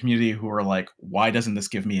side of the community who are like, why doesn't this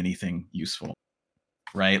give me anything useful?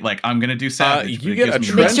 Right? Like, I'm going to do Savage. You but it get gives a me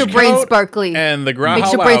trench Makes your brain coat sparkly. and the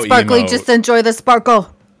Makes your brain Growl sparkly. emote. Just enjoy the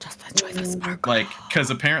sparkle. Just enjoy the sparkle. Like, because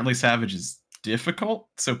apparently Savage is difficult.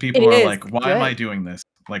 So people It are is like, why am good. I doing this?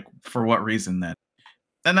 Like, for what reason then?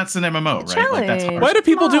 And that's an MMO, right? Like, that's hard Why do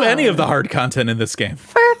people do any of the hard content in this game?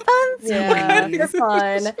 For fun. Yeah, for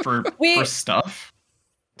fun. for stuff.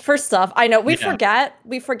 For stuff. I know we Yeah.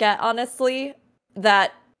 forget honestly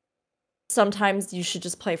that sometimes you should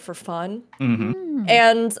just play for fun. Mm-hmm.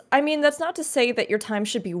 And I mean, that's not to say that your time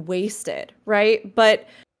should be wasted, right? But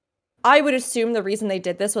I would assume the reason they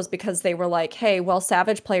did this was because they were like, hey, well,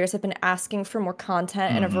 Savage players have been asking for more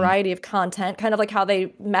content and a variety of content, kind of like how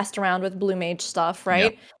they messed around with Blue Mage stuff,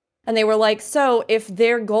 right? Yep. And they were like, so if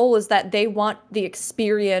their goal is that they want the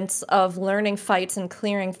experience of learning fights and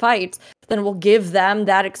clearing fights, then we'll give them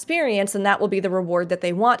that experience, and that will be the reward that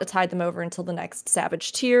they want to tide them over until the next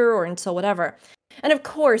Savage tier or until whatever. And of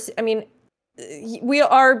course, I mean, we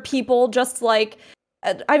are people just like,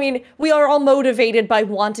 I mean, we are all motivated by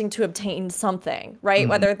wanting to obtain something, right?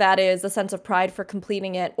 Whether that is a sense of pride for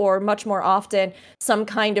completing it, or much more often, some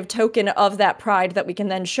kind of token of that pride that we can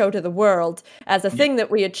then show to the world as a thing that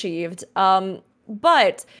we achieved.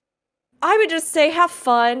 But I would just say have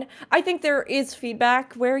fun. I think there is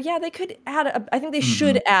feedback where, yeah, they could add, I think they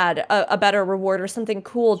should add a better reward or something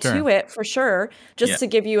cool to it for sure, just to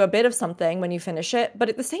give you a bit of something when you finish it. But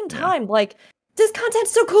at the same time, like, this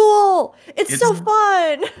content's so cool. It's so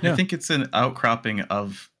fun. I think it's an outcropping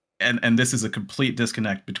of, and this is a complete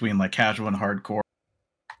disconnect between like casual and hardcore.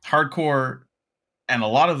 Hardcore, and a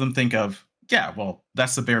lot of them think of, yeah, well,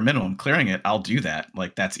 that's the bare minimum. Clearing it, I'll do that.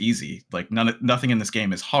 Like, that's easy. Like, nothing in this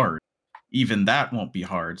game is hard. Even that won't be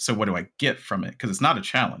hard. So what do I get from it? Because it's not a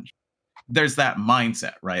challenge. There's that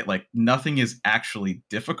mindset, right? Like, nothing is actually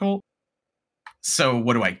difficult. So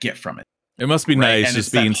what do I get from it? It must be nice And just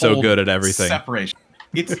it's that being so whole good at everything. Separation.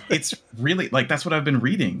 It's really like, that's what I've been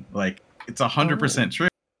reading. Like, it's 100% true.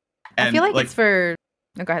 And I feel like it's for.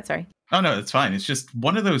 Oh, go ahead. Sorry. Oh no, it's fine. It's just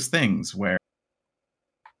one of those things where,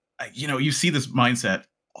 you know, you see this mindset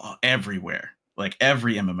everywhere. Like,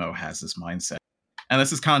 every MMO has this mindset, and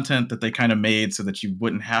this is content that they kind of made so that you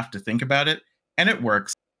wouldn't have to think about it, and it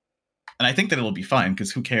works. And I think that it'll be fine,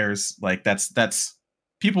 because who cares? Like, that's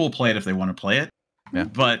people will play it if they want to play it. Yeah.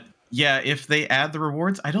 But yeah, if they add the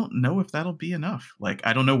rewards, I don't know if that'll be enough. Like,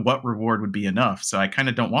 I don't know what reward would be enough, so I kind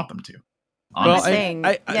of don't want them to. Well, Honestly.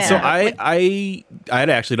 I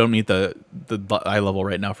actually don't meet the eye level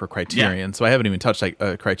right now for Criterion, so I haven't even touched like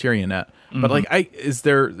Criterion yet. But like, is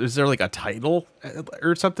there like a title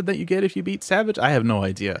or something that you get if you beat Savage? I have no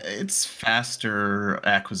idea. It's faster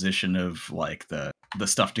acquisition of like the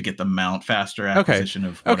stuff to get the mount, faster acquisition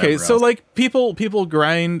of whatever okay. So else. like people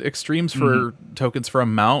grind extremes for tokens for a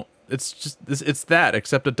mount. It's just it's that,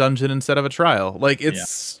 except a dungeon instead of a trial. Like,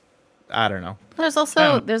 it's I don't know. There's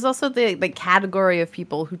also the category of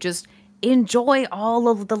people who just enjoy all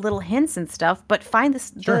of the little hints and stuff, but find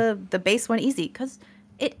the base one easy, because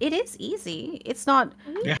it is easy. It's not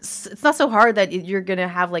it's not so hard that you're gonna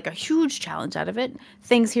have like a huge challenge out of it.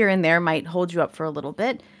 Things here and there might hold you up for a little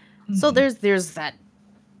bit. So there's that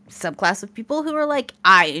subclass of people who are like,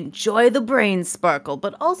 I enjoy the brain sparkle,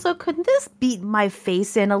 but also could this beat my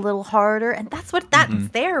face in a little harder? And that's what that's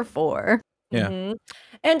there for. Yeah.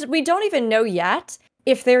 And we don't even know yet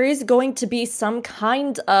if there is going to be some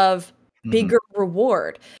kind of bigger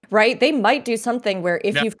reward, right? They might do something where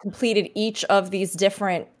if you've completed each of these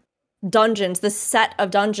different dungeons, the set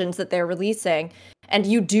of dungeons that they're releasing, and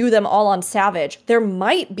you do them all on Savage, there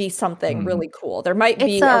might be something really cool. There might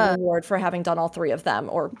be a reward for having done all three of them,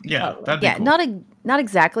 or that'd be cool. Not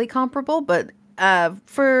exactly comparable, but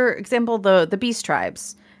for example, the Beast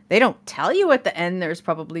Tribes, they don't tell you at the end there's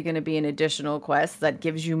probably going to be an additional quest that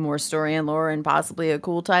gives you more story and lore and possibly a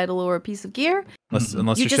cool title or a piece of gear. Unless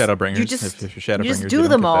you're Shadowbringers. If you're Shadowbringers, you just do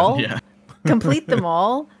them all. Complete them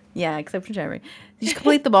all. Yeah, except for Shadowbringers. You just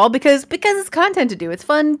complete them all because it's content to do. It's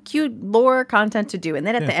fun, cute lore content to do. And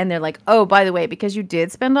then at the end, they're like, oh, by the way, because you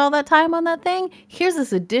did spend all that time on that thing, here's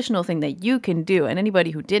this additional thing that you can do. And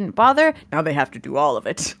anybody who didn't bother, now they have to do all of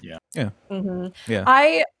it.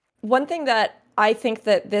 One thing that I think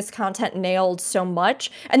that this content nailed so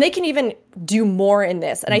much, and they can even do more in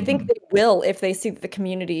this, and I think they will if they see that the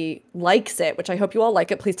community likes it, which I hope you all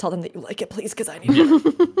like it. Please tell them that you like it, please, because I need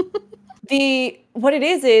it. What it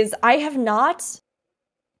is I have not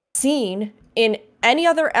seen in any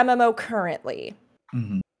other MMO currently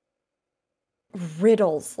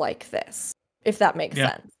riddles like this, if that makes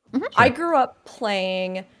sense. I grew up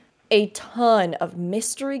playing a ton of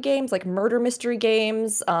mystery games, like murder mystery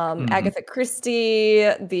games, Agatha Christie,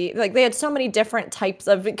 they had so many different types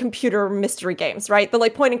of computer mystery games, right? The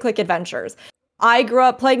like point and click adventures. I grew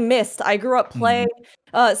up playing Myst. I grew up playing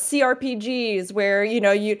CRPGs where, you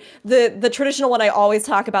know, the traditional one I always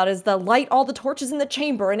talk about is the light all the torches in the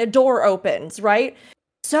chamber and a door opens, right?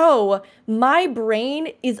 So my brain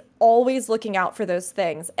is always looking out for those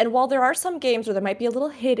things. And while there are some games where there might be a little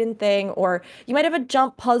hidden thing, or you might have a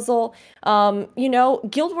jump puzzle,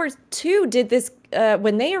 Guild Wars 2 did this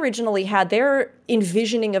when they originally had their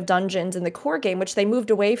envisioning of dungeons in the core game, which they moved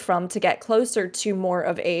away from to get closer to more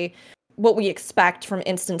of what we expect from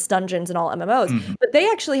instance dungeons and all MMOs. Mhm. But they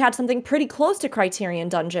actually had something pretty close to Criterion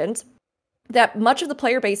Dungeons that much of the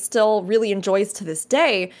player base still really enjoys to this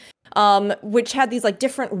day, which had these like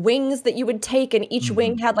different wings that you would take, and each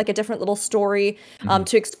wing had like a different little story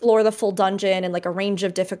to explore the full dungeon and like a range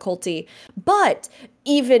of difficulty. But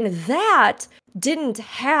even that didn't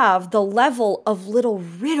have the level of little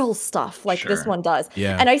riddle stuff like this Sure. one does.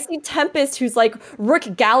 Yeah. And I see Tempest, who's like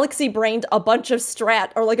Rook Galaxy brained a bunch of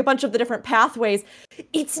strat or like a bunch of the different pathways.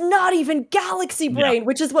 It's not even Galaxy brain,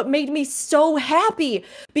 which is what made me so happy,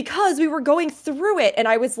 because we were going through it and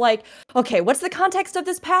I was like, okay, what's the context of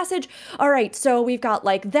this passage? All right, so we've got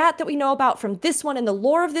like that we know about from this one, and the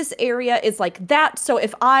lore of this area is like that. So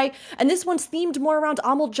and this one's themed more around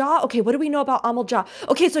Amul Jah. Okay, what do we know about Amul Jah?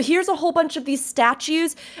 Okay, so here's a whole bunch of these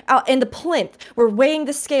statues in the plinth. We're weighing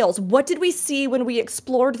the scales. What did we see when we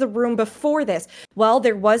explored the room before this? Well,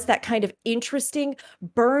 there was that kind of interesting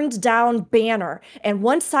burned down banner, and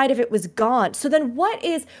one side of it was gone. So then what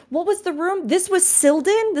was the room? This was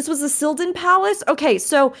Silden? This was the Silden Palace? Okay,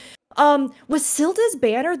 so was Silda's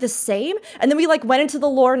banner the same? And then we like went into the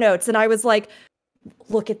lore notes, and I was like,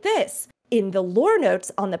 look at this. In the lore notes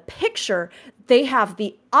on the picture, they have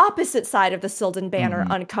the opposite side of the Silden banner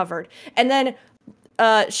uncovered. And then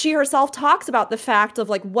she herself talks about the fact of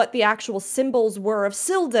like what the actual symbols were of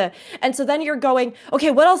Silda. And so then you're going, okay,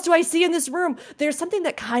 what else do I see in this room? There's something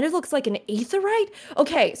that kind of looks like an aetheryte.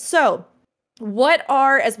 Okay, so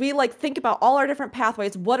as we like think about all our different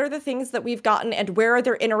pathways, what are the things that we've gotten and where are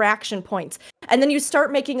their interaction points? And then you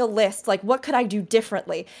start making a list, like what could I do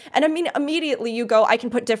differently? And I mean, immediately you go, I can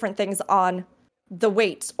put different things on the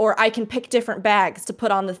weights, or I can pick different bags to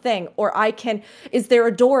put on the thing, or is there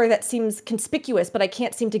a door that seems conspicuous, but I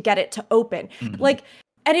can't seem to get it to open? Like,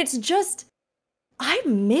 and it's just, I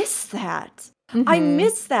miss that. I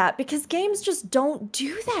miss that because games just don't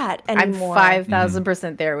do that anymore. I'm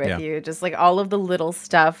 5,000% there with you. Just like all of the little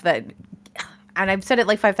stuff that, and I've said it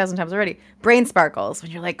like 5,000 times already, brain sparkles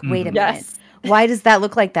when you're like, wait a minute. Why does that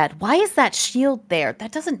look like that? Why is that shield there?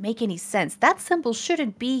 That doesn't make any sense. That symbol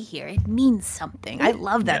shouldn't be here. It means something. I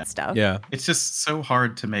love that stuff. Yeah. It's just so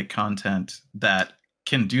hard to make content that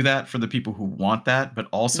can do that for the people who want that, but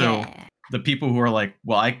also the people who are like,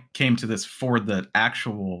 well, I came to this for the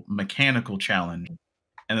actual mechanical challenge.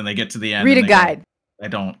 And then they get to the end. Read and a guide. Go, I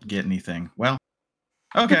don't get anything. Well,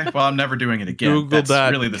 okay. Well, I'm never doing it again. Google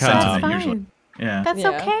That's really the sentiment That's usually. fine. Yeah. That's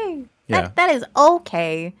okay. Yeah. That is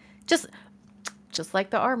okay. Just like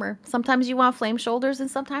the armor. Sometimes you want flame shoulders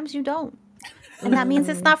and sometimes you don't. And that means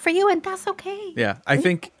it's not for you, and that's okay. Yeah, I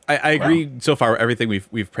think I agree so far everything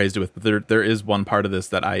we've praised it with, but there is one part of this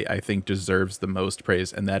that I think deserves the most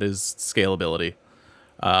praise, and that is scalability.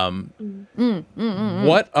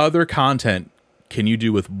 What other content can you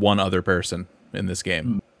do with one other person in this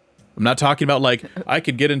game? I'm not talking about like I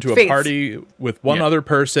could get into a Fates. party with one other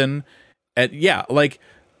person, and like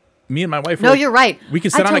me and my wife. No, you're right. We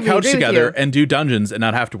could I sit on a totally couch agree with together you. and do dungeons and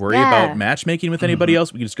not have to worry about matchmaking with anybody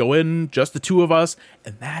else. We can just go in, just the two of us,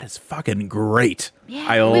 and that is fucking great. Yeah,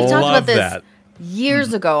 I we've talked love about this that.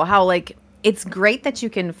 years ago, how like it's great that you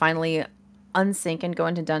can finally unsync and go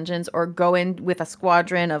into dungeons or go in with a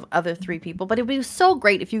squadron of other 3 people, but it would be so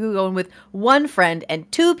great if you could go in with one friend and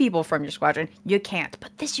 2 people from your squadron. You can't,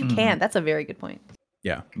 but this you can. That's a very good point.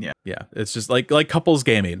 Yeah. It's just like couples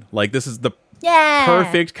gaming. Like this is the Yeah.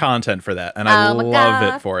 perfect content for that, and I Oh my love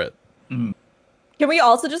God. it for it. Can we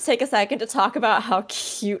also just take a second to talk about how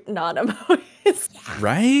cute Nanamo is?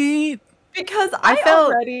 Right? Because I I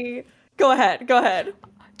felt- already... Go ahead.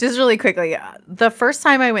 Just really quickly, the first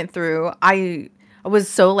time I went through, I was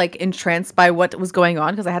so like entranced by what was going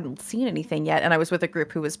on because I hadn't seen anything yet, and I was with a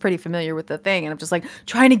group who was pretty familiar with the thing, and I'm just like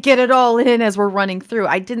trying to get it all in as we're running through.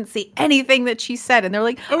 I didn't see anything that she said, and they're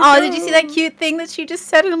like, "Oh, did you see that cute thing that she just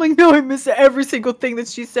said?" And I'm like, "No, I missed every single thing that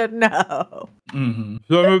she said." No, Some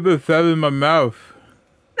of the fell in my mouth.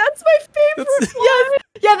 That's my favorite one.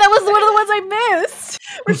 yeah, that was one of the ones I missed.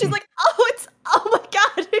 Where she's like, oh my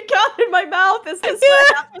God, it got in my mouth. Is this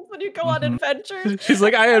what happens when you go on adventures? She's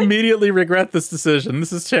like, I immediately regret this decision.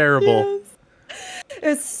 This is terrible.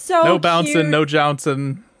 It's so No bouncing, cute. no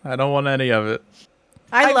jouncing. I don't want any of it.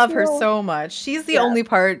 I I love her feel- so much. She's the only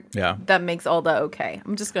part Yeah. that makes all the okay.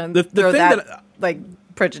 I'm just gonna The throw thing that, that- like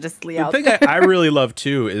prejudicedly The out thing there. I really love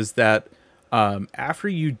too is that after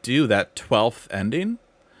you do that 12th ending,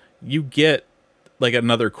 you get like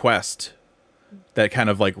another quest that kind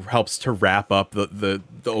of like helps to wrap up the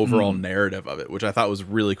overall narrative of it, which I thought was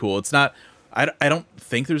really cool. It's not, I don't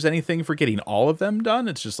think there's anything for getting all of them done.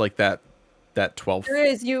 It's just like that 12th. There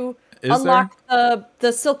is. You Is unlock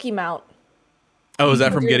the Silky Mount. Oh, is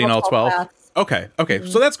that from Doing getting all 12? paths. Okay.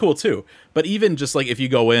 So that's cool too. But even just like if you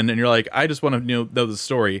go in and you're like, I just want to know the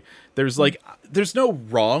story, there's like, there's no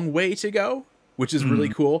wrong way to go, which is really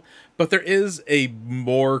cool. But there is a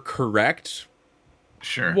more correct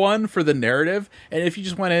one for the narrative. And if you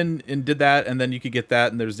just went in and did that, and then you could get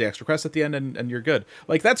that, and there's the extra quest at the end, and you're good.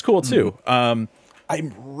 Like, that's cool too. I'm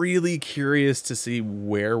really curious to see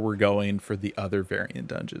where we're going for the other variant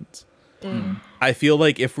dungeons. I feel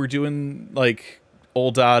like if we're doing like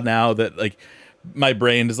Ul'dah now, that like my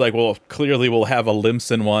brain is like, well, clearly we'll have a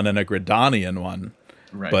Limson one and a Gridanian one,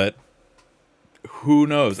 but who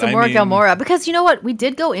knows? Some more Galmora, because you know what, we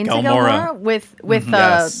did go into Galmora with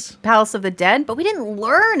Palace of the Dead, but we didn't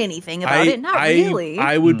learn anything about it. Not really.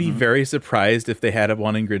 I would be very surprised if they had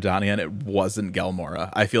one in Gridania and it wasn't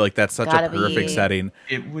Galmora. I feel like that's such a perfect setting.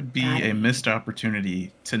 It would be a missed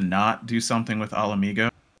opportunity to not do something with Alamigo,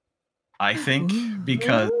 I think,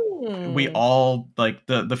 because we all like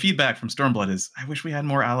the feedback from Stormblood is, I wish we had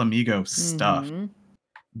more Alamigo stuff.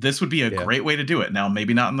 This would be a great way to do it. Now,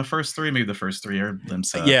 maybe not in the first 3. Maybe the first 3 are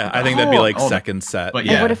Limsa. Yeah, I think that'd be like second set. But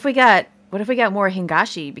what if we got more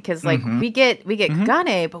Hingashi? Because like we get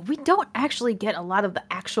Kugane, but we don't actually get a lot of the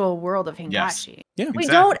actual world of Hingashi. Yeah, we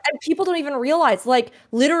don't, and people don't even realize, like,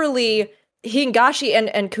 literally Hingashi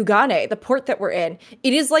and Kugane, the port that we're in,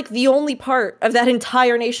 it is like the only part of that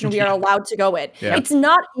entire nation we are allowed to go in. It's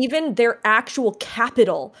not even their actual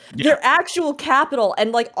capital. Their actual capital,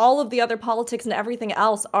 and like all of the other politics and everything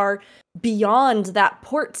else are beyond that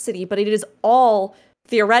port city, but it is all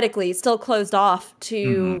theoretically still closed off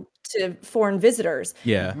to foreign visitors.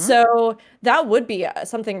 So that would be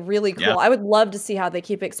something really cool. I would love to see how they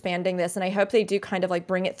keep expanding this, and I hope they do kind of like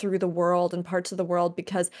bring it through the world and parts of the world,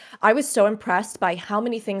 because I was so impressed by how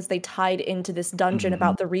many things they tied into this dungeon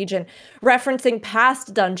about the region, referencing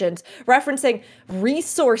past dungeons, referencing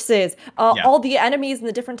resources, all the enemies and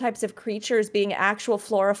the different types of creatures being actual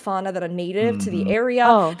flora fauna that are native to the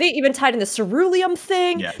area. They even tied in the ceruleum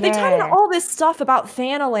thing. They tied in all this stuff about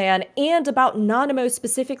Thanalan and about Nanamo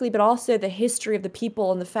specifically, but also the history of the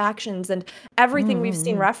people and the factions and everything we've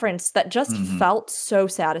seen referenced that just felt so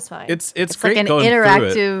satisfying. It's like great an going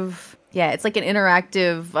interactive through it. Yeah, it's like an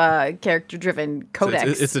interactive character-driven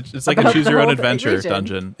codex. It's like a choose-your-own-adventure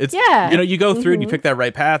dungeon. It's you go through and you pick that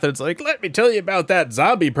right path, and it's like, let me tell you about that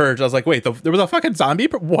zombie purge. I was like, wait, there was a fucking zombie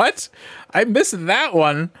purge? What? I missed that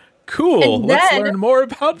one. Cool. Let's learn more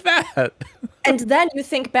about that. And then you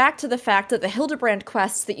think back to the fact that the Hildebrand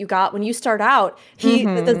quests that you got when you start out,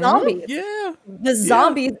 the zombies. The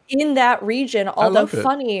zombies in that region, although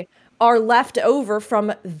funny, are left over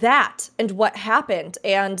from that and what happened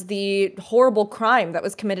and the horrible crime that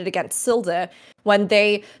was committed against Silda when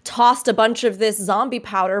they tossed a bunch of this zombie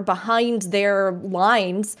powder behind their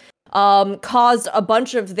lines, caused a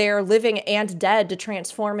bunch of their living and dead to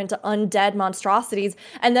transform into undead monstrosities.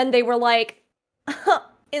 And then they were like,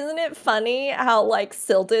 isn't it funny how like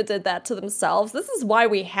Silda did that to themselves? This is why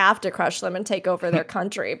we have to crush them and take over their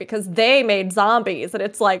country, because they made zombies. And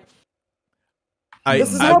it's like,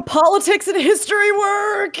 this is how politics and history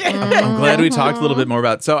work. I'm glad we talked a little bit more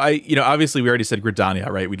about. So obviously we already said Gridania,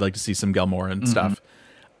 right? We'd like to see some Galmora and stuff.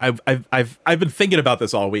 I've been thinking about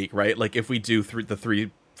this all week, right? Like if we do the 3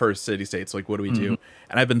 first city states, like what do we do?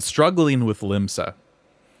 And I've been struggling with Limsa.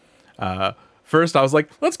 First, I was like,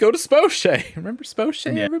 let's go to Spoche. Remember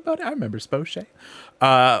Spoche, everybody? I remember Spoche.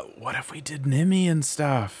 What if we did Nimi and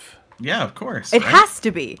stuff? Yeah, of course. It has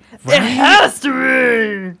to be. Right? It has to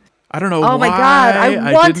be. I don't know why my God,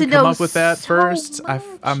 I want didn't to come know up with that so first. much.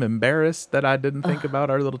 I'm embarrassed that I didn't think about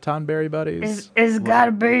our little Tonberry buddies. It's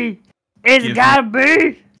gotta be. It's gotta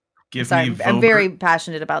be. Me I'm very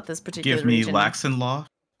passionate about this particular Give me region. Laxenlaw.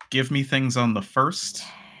 Give me things on the first.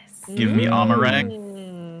 Give me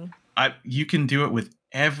Amarag. You can do it with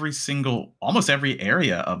almost every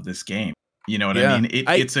area of this game. You know what I mean?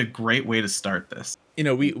 It's a great way to start this.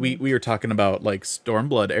 We were talking about like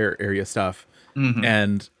Stormblood area stuff,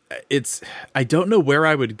 and I don't know where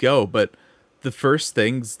I would go, but the first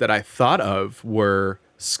things that I thought of were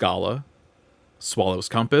Scala, Swallow's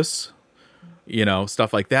Compass,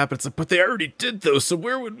 stuff like that. But it's like, but they already did those, so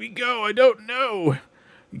where would we go? I don't know,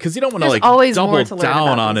 because you don't want to like double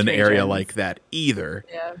down on an area like that either.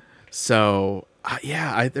 Yeah. So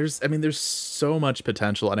there's so much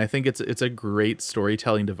potential, and I think it's a great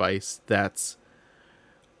storytelling device that's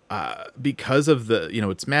because of the,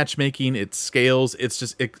 it's matchmaking, it's scales, it's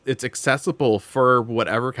just it's accessible for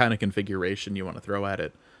whatever kind of configuration you want to throw at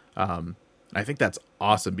it. I think that's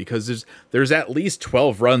awesome because there's at least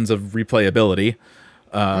 12 runs of replayability.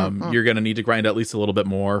 You're gonna need to grind at least a little bit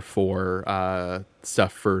more for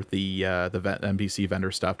stuff for the NPC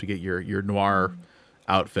vendor stuff to get your noir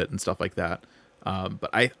outfit and stuff like that. But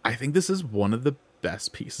I think this is one of the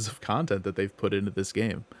best pieces of content that they've put into this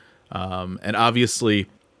game. And obviously,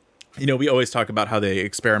 we always talk about how they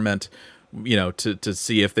experiment, to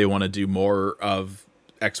see if they want to do more of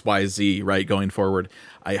XYZ, right, going forward.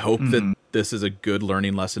 I hope that this is a good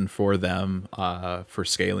learning lesson for them for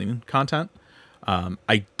scaling content.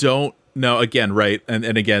 I don't know, again, right,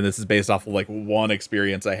 and again, this is based off of like one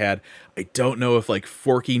experience I had. I don't know if like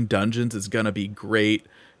forking dungeons is gonna be great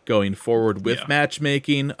going forward with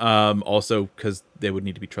matchmaking. Also because they would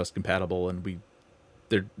need to be trust compatible, and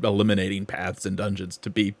they're eliminating paths in dungeons to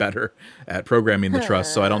be better at programming the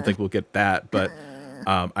trust. So I don't think we'll get that, but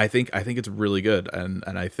I think it's really good, and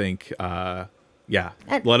I think let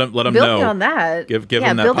them know. Building on that, give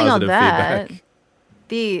them that positive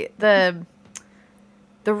feedback.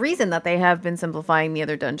 The reason that they have been simplifying the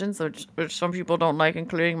other dungeons, which some people don't like,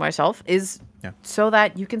 including myself, is so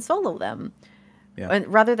that you can solo them. Yeah. And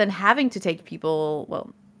rather than having to take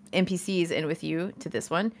NPCs in with you to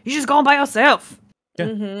this one, you just go on by yourself. Yeah.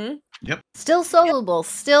 Mm-hmm. Yep. Still soloable,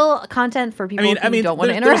 still content for people who don't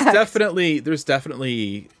want to interact. There's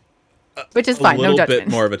definitely which is fine, a little no bit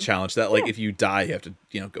judgment. more of a challenge that like if you die, you have to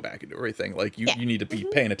go back and do everything. Like you need to be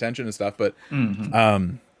paying attention and stuff. But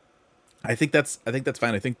I think that's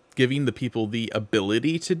fine. I think giving the people the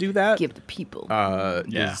ability to do that, Give the people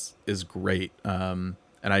is great. And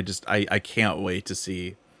I can't wait to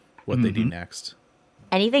see what they do next.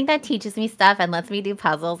 Anything that teaches me stuff and lets me do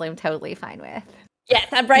puzzles, I'm totally fine with. Yes,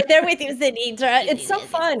 I'm right there with you, Zanidra. It's so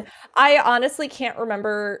fun. I honestly can't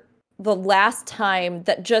remember the last time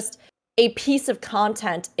that just a piece of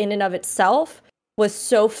content in and of itself was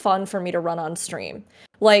so fun for me to run on stream.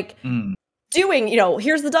 Like doing,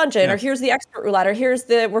 here's the dungeon or here's the expert roulette or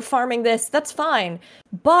we're farming this. That's fine.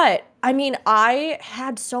 But I mean, I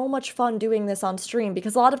had so much fun doing this on stream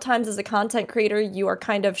because a lot of times as a content creator, you are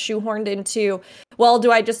kind of shoehorned into, well,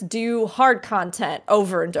 do I just do hard content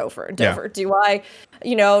over and over and over? Do I,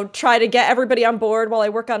 try to get everybody on board while I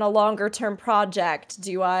work on a longer term project?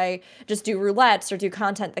 Do I just do roulettes or do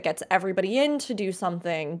content that gets everybody in to do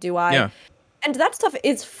something? And that stuff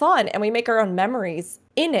is fun and we make our own memories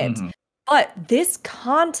in it. But this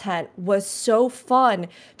content was so fun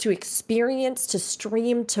to experience, to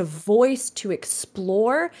stream, to voice, to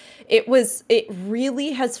explore. It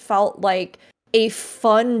really has felt like a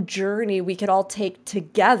fun journey we could all take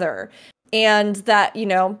together. And that,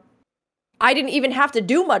 I didn't even have to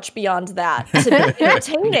do much beyond that to be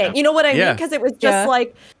entertaining. You know what I mean? Because it was just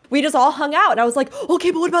like, we just all hung out and I was like,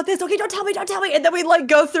 okay, but what about this? Okay, don't tell me. And then we like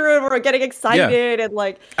go through and we're getting excited and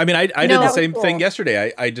like. I mean, I did the same thing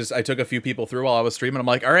yesterday. I took a few people through while I was streaming. I'm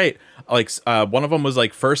like, all right, like one of them was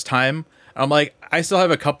like first time. I'm like, I still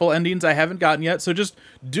have a couple endings I haven't gotten yet. So just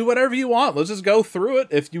do whatever you want. Let's just go through it.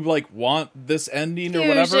 If you like want this ending or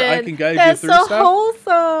whatever, I can guide you through stuff. That's so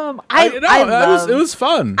wholesome. It was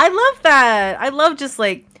fun. I love that. I love just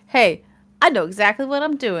like, hey, I know exactly what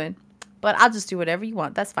I'm doing, but I'll just do whatever you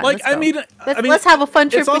want. That's fine. Like, let's have a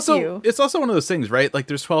fun trip with you. It's also one of those things, right? Like,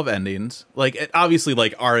 there's 12 endings. Like, obviously,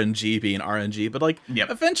 like RNG being RNG, but like,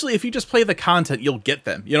 eventually, if you just play the content, you'll get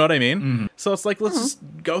them. You know what I mean? So it's like, let's just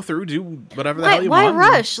go through, do whatever the hell you want. Why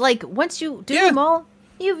rush? Like, once you do them all,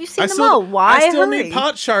 you've seen them all. Why I still hurry? need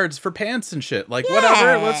pot shards for pants and shit. Like,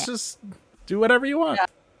 whatever. Let's just do whatever you want.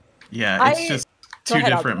 Yeah, it's just two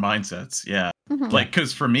different mindsets. Yeah, like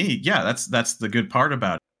because for me, that's the good part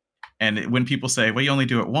about it. And when people say, "Well, you only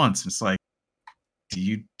do it once," it's like, do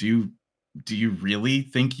you really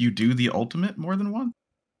think you do the ultimate more than once?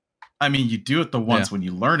 I mean, you do it the once when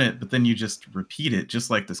you learn it, but then you just repeat it, just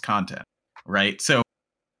like this content, right? So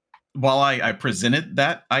while I presented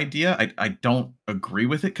that idea, I don't agree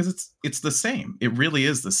with it because it's the same. It really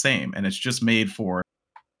is the same, and it's just made for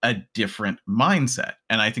a different mindset,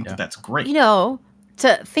 and I think that's great.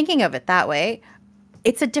 Thinking of it that way,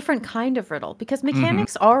 it's a different kind of riddle because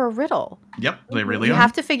mechanics are a riddle. Yep, they really You are.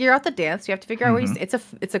 have to figure out the dance. You have to figure out where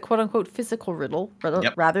it's a quote unquote physical riddle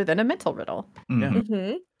rather than a mental riddle.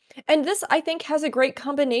 And this, I think, has a great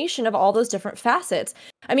combination of all those different facets.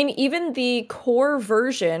 I mean, even the core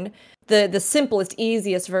version, the simplest,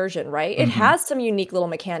 easiest version, right? It has some unique little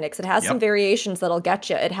mechanics. It has some variations that'll get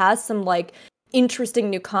you. It has some like interesting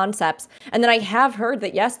new concepts. And then I have heard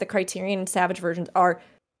that yes, the Criterion and Savage versions are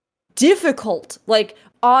difficult, like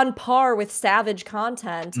on par with Savage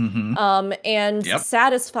content, and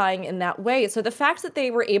satisfying in that way. So the fact that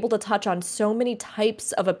they were able to touch on so many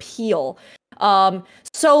types of appeal,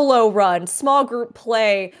 solo run, small group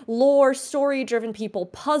play, lore, story-driven people,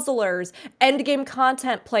 puzzlers, endgame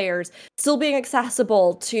content players, still being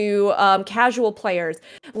accessible to casual players,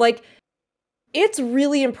 like, it's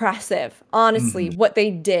really impressive, honestly, what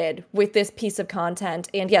they did with this piece of content.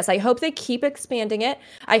 And yes, I hope they keep expanding it.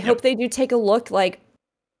 I hope they do take a look, like,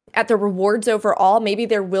 at the rewards overall. Maybe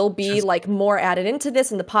there will be like more added into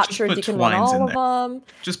this, and the pot shirt you can run all of them.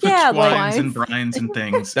 Just put twines and brines and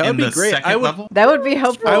things that would in be the great. second level. That would be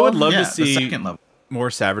helpful. I would love to the see second level. more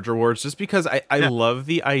Savage rewards, just because I love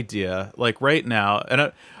the idea. Like right now,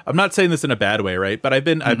 and I'm not saying this in a bad way, right? But I've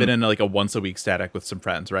been in like a once a week static with some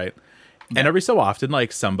friends, right? And every so often,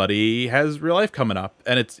 like somebody has real life coming up,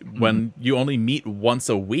 and it's when you only meet once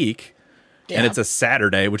a week. And it's a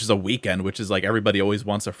Saturday, which is a weekend, which is like everybody always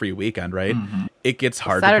wants a free weekend, right? It gets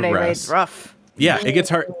hard Saturday to raid's progress. rough. Yeah, it gets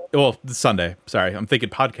hard. Well, Sunday. Sorry, I'm thinking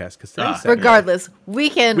podcast because Regardless,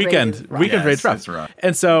 weekend raid's raid's rough. It's rough.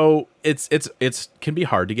 And so it's can be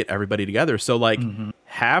hard to get everybody together. So like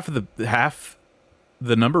half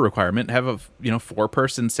the number requirement, have a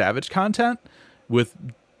 4-person Savage content with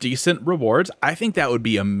decent rewards. I think that would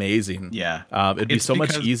be amazing. Yeah. It'd be so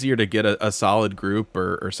much easier to get a solid group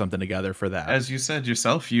or something together for that. As you said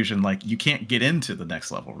yourself, Fusion, like you can't get into the next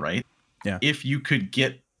level, right? Yeah. If you could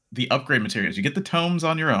get the upgrade materials, you get the tomes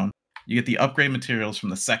on your own, you get the upgrade materials from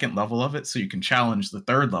the second level of it, so you can challenge the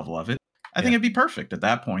third level of it. I think it'd be perfect at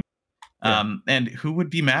that point. Yeah. And who would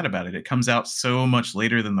be mad about it? It comes out so much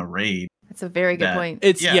later than the raid. That's a very good point.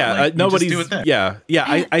 It's nobody's do it then.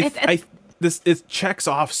 It checks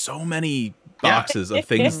off so many boxes of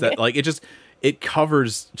things that like it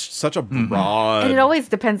covers such a broad. And it always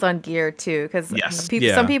depends on gear too, because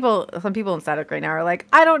some people in static right now are like,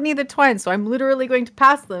 I don't need the twine, so I'm literally going to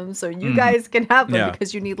pass them, so you guys can have them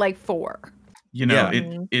because you need like 4.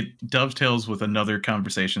 It dovetails with another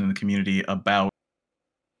conversation in the community about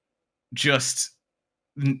just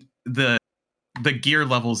the gear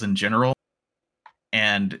levels in general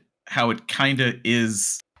and how it kind of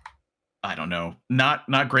is, I don't know,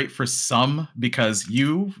 not great for some, because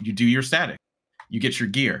you do your static, you get your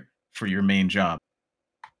gear for your main job,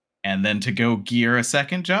 and then to go gear a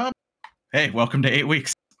second job, hey, welcome to 8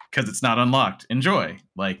 weeks, because it's not unlocked. Enjoy.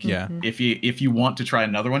 Like, if you want to try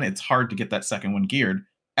another one, it's hard to get that second one geared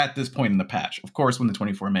at this point in the patch. Of course, when the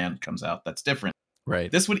 24-man comes out, that's different.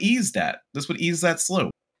 Right. This would ease that. This would ease that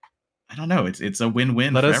slope. I don't know. It's a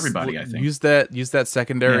win-win for everybody, I think. Use that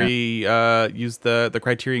secondary, use the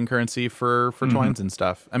Criterion currency for twines and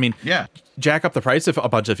stuff. I mean, jack up the price a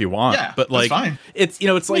bunch if you want. Yeah, but like, fine. It's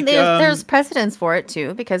it's like there's precedence for it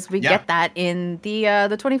too, because we get that in the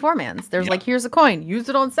 24-mans. There's like, here's a coin, use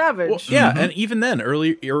it on Savage. Well, and even then,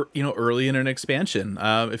 early in an expansion,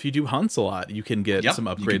 if you do hunts a lot, you can get some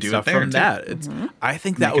upgrade stuff from that. It's I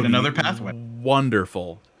think that would be another pathway.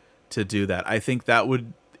 Wonderful to do that. I think that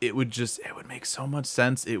would. It would make so much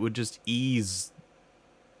sense. It would just ease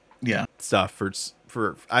stuff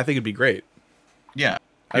for I think it'd be great. Yeah.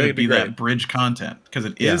 It would be that bridge content, because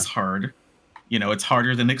it is hard. It's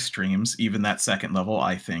harder than extremes, even that second level,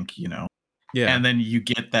 I think, Yeah. And then you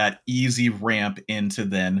get that easy ramp into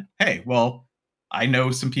then, hey, well, I know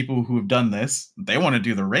some people who have done this. They want to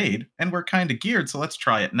do the raid, and we're kind of geared, so let's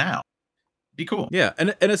try it now. Be cool. Yeah,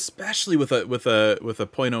 and especially with a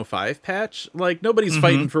 0.05 patch, like nobody's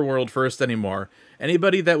fighting for world first anymore.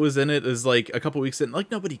 Anybody that was in it is like a couple weeks in,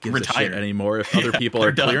 like nobody gives a shit anymore if other people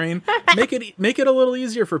are clearing. Make it a little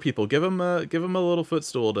easier for people. Give them a little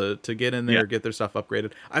footstool to get in there, get their stuff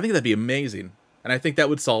upgraded. I think that'd be amazing, and I think that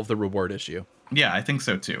would solve the reward issue. Yeah, I think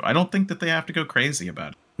so too. I don't think that they have to go crazy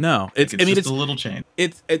about it. No, it's just a little change.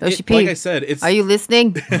 Like I said, it's. Are you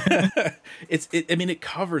listening? It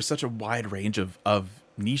covers such a wide range of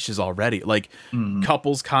niches already, like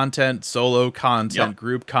couples content, solo content,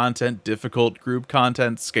 group content, difficult group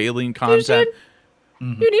content, scaling content.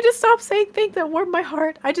 You need to stop saying things that warm my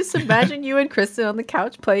heart. I just imagine you and Kristen on the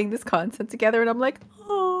couch playing this content together, and I'm like,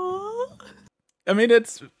 oh. I mean,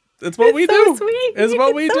 it's what we do. Sweet. It's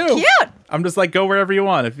what we do. Cute. I'm just like, go wherever you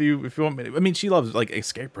want. If you want me to. I mean, she loves like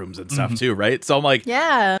escape rooms and stuff too, right? So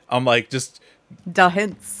I'm like, just the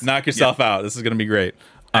hints. Knock yourself out. This is gonna be great.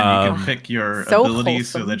 And you can pick your abilities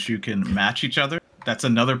so that you can match each other. That's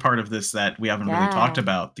another part of this that we haven't really talked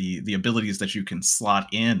about. The abilities that you can slot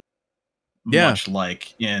in Yeah. much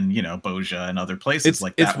like in Boja and other places.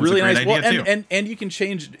 Like that it's was really a great nice. idea Well, too. and you can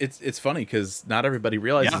change. It's funny because not everybody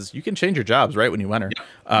realizes you can change your jobs right when you enter.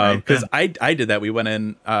 Because I did that. We went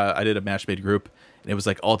in. I did a match made group, and it was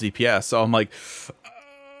like all DPS. So I'm like,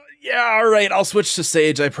 yeah, all right, I'll switch to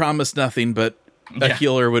Sage. I promise nothing, but a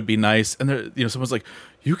healer would be nice. And there, someone's like,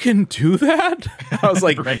 you can do that. I was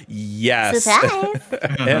like, yes,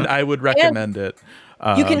 and I would recommend it.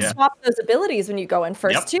 You can swap those abilities when you go in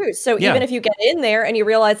first too. So even if you get in there and you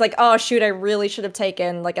realize like, oh shoot, I really should have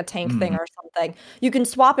taken like a tank thing or something, you can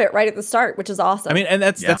swap it right at the start, which is awesome. I mean, and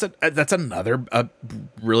that's another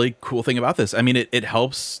really cool thing about this. I mean, it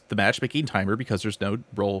helps the matchmaking timer because there's no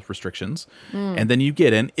role restrictions, and then you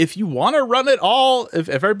get in if you want to run it all. If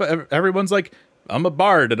everyone's like, I'm a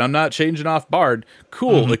bard and I'm not changing off bard.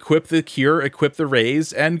 Cool. Equip the cure, equip the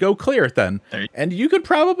raise, and go clear it then. And you could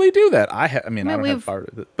probably do that. I don't have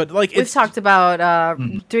bard, but like we've talked about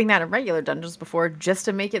doing that in regular dungeons before, just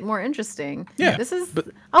to make it more interesting. Yeah, this is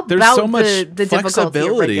about there's so much the difficulty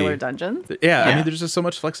of regular dungeons. Yeah, I mean, there's just so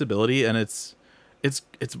much flexibility, and it's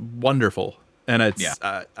wonderful, and it's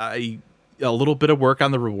a little bit of work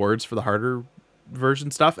on the rewards for the harder version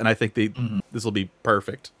stuff, and I think this will be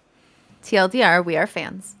perfect. TLDR, we are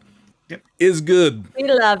fans. Is good. We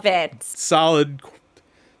love it. Solid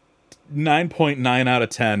 9.9 out of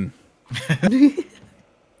 10.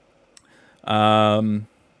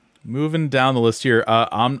 Moving down the list here,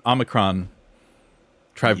 Omicron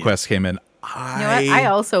Tribe Quest came in. I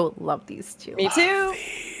also love these two. Me too.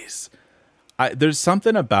 There's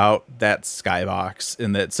something about that skybox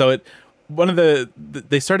in that. So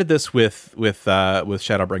they started this with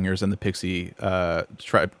Shadowbringers and the Pixie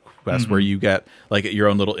Tribe Quest, where you get like your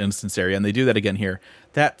own little instance area, and they do that again here.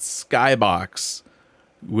 That skybox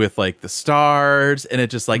with like the stars, and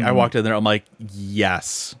it just like I walked in there, I'm like,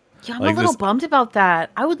 yes. Yeah, I'm a little bummed about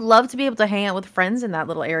that. I would love to be able to hang out with friends in that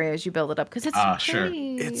little area as you build it up, because it's sure.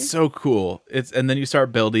 It's so cool. And then you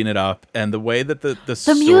start building it up, and the way that the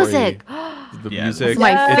story, music. The music. It's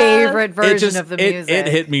my favorite version of the music. It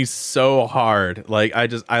hit me so hard. Like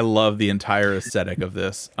I love the entire aesthetic of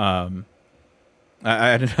this.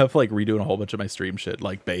 I ended up like redoing a whole bunch of my stream shit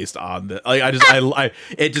like based on the like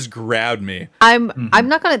it just grabbed me. I'm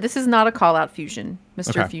not gonna. This is not a call out, Fusion,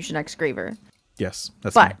 Mr. Fusion X Graver. Yes,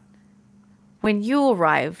 that's but me. When you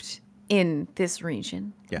arrived in this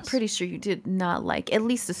region, yes. I'm pretty sure you did not like at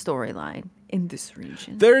least the storyline in this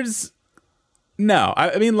region.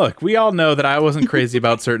 I mean, look, we all know that I wasn't crazy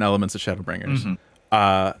about certain elements of Shadowbringers.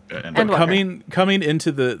 But coming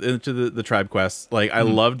into the tribe quest, like I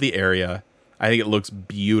loved the area. I think it looks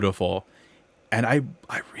beautiful, and I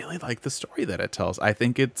really like the story that it tells. I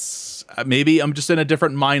think it's maybe I'm just in a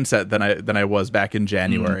different mindset than I was back in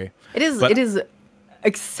January. It is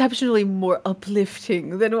exceptionally more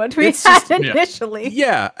uplifting than what we had initially.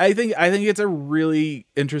 Yeah, I think it's a really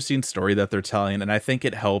interesting story that they're telling, and I think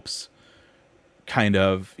it helps. Kind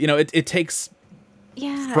of, it takes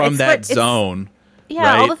from that zone. Yeah,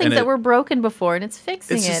 right? all the things that were broken before, and it's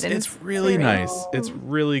fixing it. And it's really nice. It's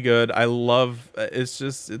really good. I love. It's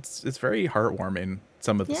very heartwarming.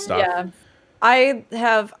 Some of the stuff. Yeah,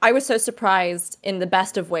 I was so surprised in the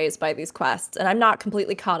best of ways by these quests, and I'm not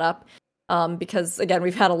completely caught up because again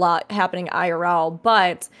we've had a lot happening IRL,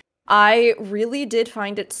 but I really did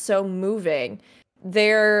find it so moving.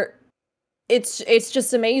 It's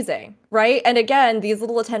just amazing, right? And again, these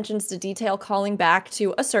little attentions to detail, calling back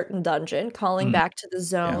to a certain dungeon, calling back to the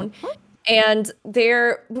zone. Yeah. And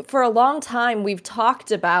for a long time, we've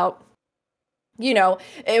talked about,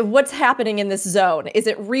 what's happening in this zone. Is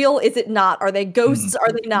it real? Is it not? Are they ghosts?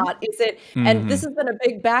 Are they not? Is it? And this has been a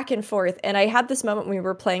big back and forth. And I had this moment when we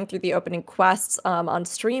were playing through the opening quests on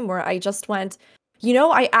stream where I just went,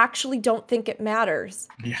 I actually don't think it matters.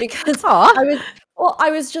 Yeah. Because I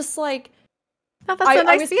was just like, that's a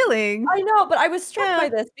nice feeling. I know, but I was struck by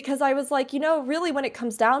this because I was like, really, when it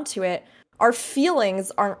comes down to it, our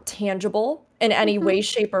feelings aren't tangible in any way,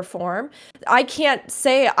 shape, or form. I can't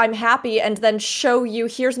say I'm happy and then show you,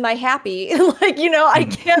 here's my happy. I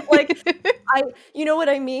can't you know what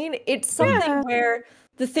I mean? It's something where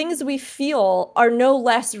the things we feel are no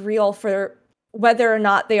less real for whether or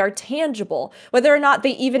not they are tangible, whether or not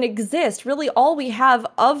they even exist. Really, all we have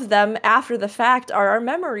of them after the fact are our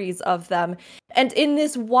memories of them. And in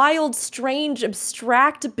this wild, strange,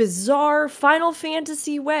 abstract, bizarre Final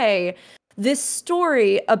Fantasy way, this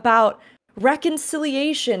story about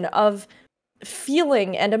reconciliation of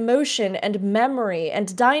feeling and emotion and memory, and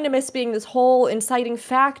Dynamis being this whole inciting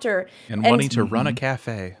factor. And wanting to run a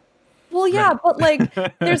cafe. Well, yeah, but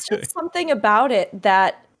there's just something about it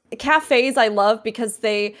that cafes I love because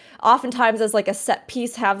they oftentimes as like a set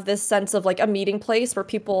piece have this sense of like a meeting place where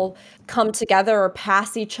people come together or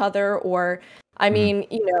pass each other, or I mean,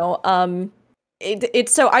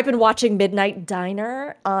 it's so I've been watching Midnight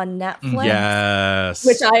Diner on Netflix. Yes.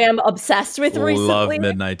 Which I am obsessed with recently. Love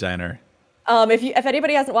Midnight Diner. If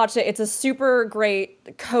anybody hasn't watched it, it's a super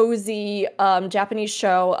great, cozy Japanese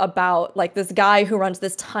show about like this guy who runs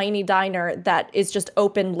this tiny diner that is just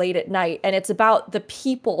open late at night, and it's about the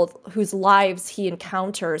people whose lives he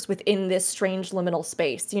encounters within this strange liminal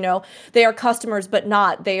space. You know, they are customers, but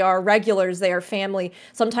not. They are regulars. They are family.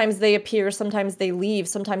 Sometimes they appear. Sometimes they leave.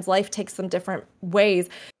 Sometimes life takes them different ways.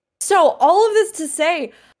 So all of this to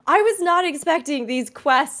say, I was not expecting these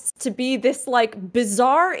quests to be this like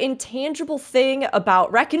bizarre, intangible thing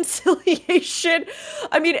about reconciliation.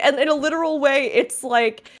 I mean, and in a literal way, it's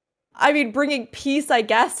like, I mean, bringing peace, I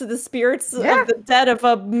guess, to the spirits of the dead of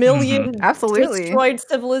a million Absolutely. destroyed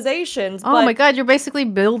civilizations. Oh my god, you're basically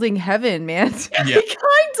building heaven, man. Kind of,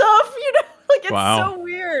 like it's Wow. so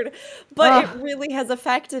weird. But it really has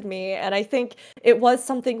affected me, and I think it was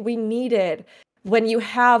something we needed. When you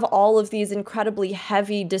have all of these incredibly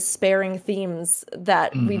heavy, despairing themes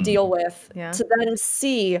that we deal with, to then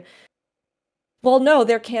see, well, no,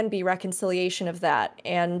 there can be reconciliation of that,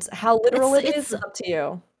 and how literal it is up to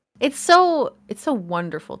you. It's so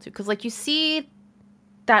wonderful too, because like you see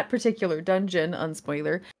that particular dungeon,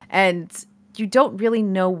 unspoiler, and you don't really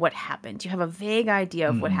know what happened. You have a vague idea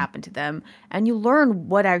of what happened to them, and you learn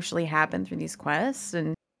what actually happened through these quests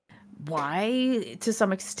and why to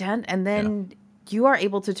some extent, and then you are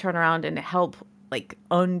able to turn around and help like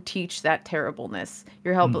unteach that terribleness.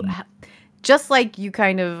 You're just like you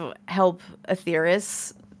kind of help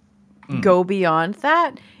Aetheris go beyond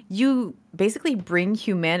that. You basically bring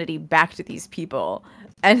humanity back to these people,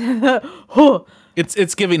 and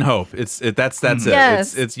it's giving hope. That's it.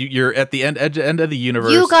 Yes. It's you're at the end of the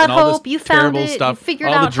universe. You got and all hope. This You found terrible it. stuff. You figured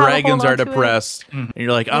all out the how to hold dragons are on to it. depressed, and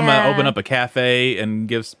you're like, I'm gonna open up a cafe and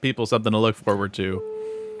give people something to look forward to.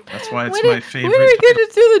 That's why it's my favorite. When are we going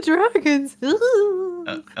to do the dragons?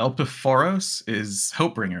 Elpiphoros is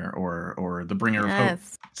Hopebringer or the bringer of hope.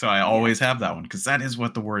 So I always have that one because that is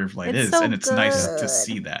what the Warrior of Light It's is, so and it's nice to good.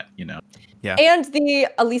 see that, you know. Yeah. And the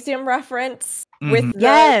Elysium reference with the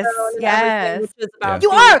Yes, throne and yes. everything, which is about You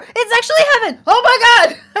are. It's actually heaven. Oh my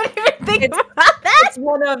god! I didn't even think about that. It's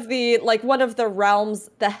one of the realms,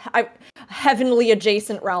 heavenly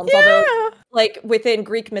adjacent realms, although like within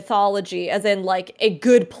Greek mythology, as in like a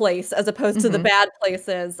good place as opposed to the bad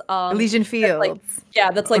places. Elysian Fields.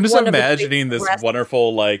 That's like I'm just one of the imagining big this rest-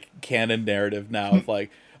 wonderful like canon narrative now of like,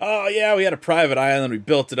 oh yeah, we had a private island, we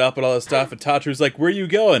built it up and all this stuff, and Tatru's like, where are you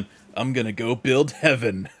going? I'm gonna go build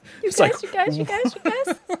heaven. You guys.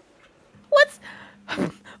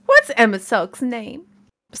 What's Emma Silk's name?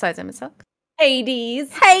 Besides Emma Silk?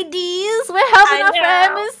 Hades. Hades. We're helping I our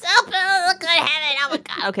friend know. Miss Silk. Oh, good heaven. Oh my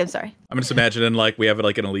god. Okay, I'm sorry. I'm just imagining like we have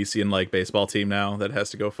like an Elysian like baseball team now that has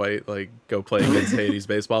to go play against Hades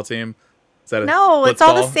baseball team. Is that No, it's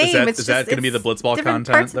all the blitzball? same. Is that going to be the blitzball different content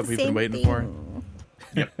parts of that the we've been same waiting thing. for?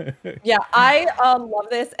 Yeah, I love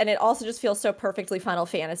this, and it also just feels so perfectly Final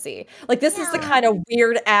Fantasy. Like this is the kind of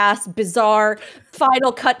weird ass, bizarre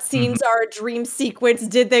final cutscenes are a dream sequence.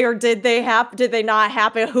 Did they or did they happen? Did they not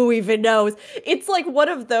happen? Who even knows? It's like one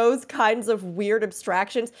of those kinds of weird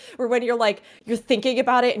abstractions where when you're thinking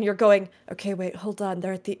about it and you're going, okay, wait, hold on.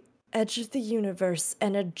 They're at the edge of the universe,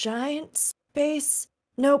 and a giant space.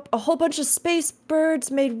 Nope, a whole bunch of space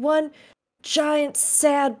birds made one giant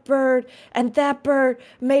sad bird, and that bird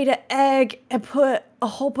made an egg and put a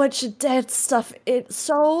whole bunch of dead stuff in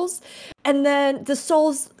souls, and then the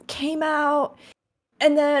souls came out,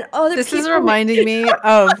 and then other This people is reminding me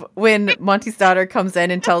of when Monty's daughter comes in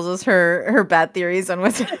and tells us her bad theories on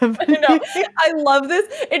what's happening. I know. I love this.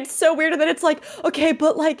 It's so weird. And then it's like, okay,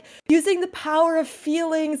 but like using the power of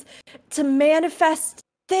feelings to manifest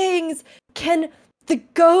things, can the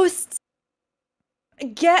ghosts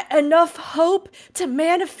get enough hope to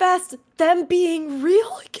manifest them being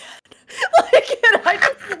real again? Like, and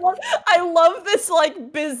I love this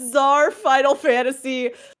like bizarre Final Fantasy.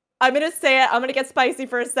 I'm gonna say it. I'm gonna get spicy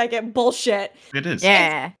for a second. Bullshit. It is.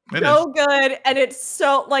 Yeah. It So is. good, and it's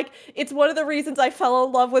so like it's one of the reasons I fell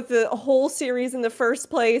in love with the whole series in the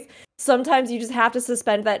first place. Sometimes you just have to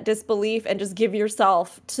suspend that disbelief and just give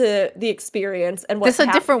yourself to the experience and what's This is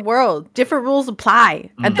a different world. Different rules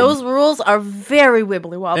apply. And those rules are very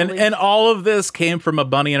wibbly wobbly. And all of this came from a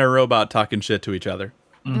bunny and a robot talking shit to each other.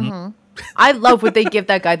 I love what they give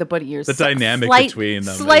that guy the bunny ears. The dynamic between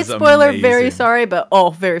them Slight is spoiler, very amazing. sorry, but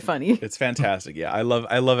very funny. It's fantastic. Yeah, I love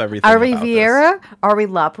everything. Are we about this. Viera? Are we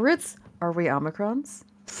Loporits? Are we Omicrons?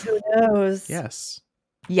 Who knows? Yes.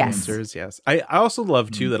 The Yes. answer is yes. I also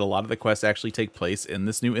love too that a lot of the quests actually take place in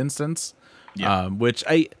this new instance. Yeah. Which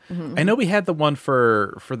I know we had the one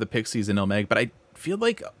for the Pixies in Ilmeg, but I feel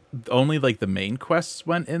like only like the main quests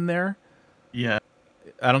went in there. Yeah.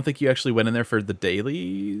 I don't think you actually went in there for the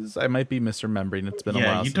dailies. I might be misremembering. It's been a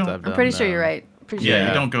Yeah, while you since don't- I've done I'm pretty sure them. you're right. Pretty Yeah, sure.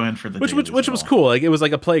 you don't go in for the Which dailies was at all. cool. Like it was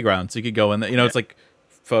like a playground, so you could go in there. You know, it's like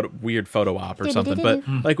weird photo op or something. But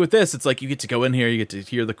like with this, it's like you get to go in here, you get to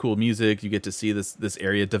hear the cool music, you get to see this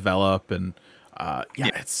area develop, and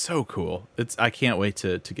it's so cool. I can't wait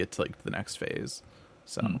to get to like the next phase.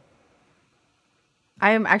 So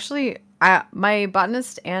I am actually my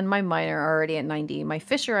botanist and my miner are already at 90. My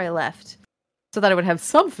fisher I left so that I would have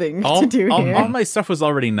something to do here. all my stuff was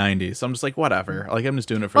already 90, so I'm just like whatever. Like I'm just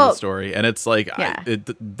doing it for the story, and it's like yeah.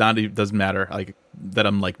 it doesn't matter like that.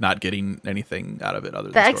 I'm like not getting anything out of it other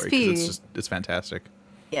than The story 'cause XP it's fantastic.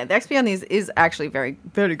 Yeah, the XP on these is actually very,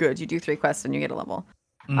 very good. You do 3 quests and you get a level.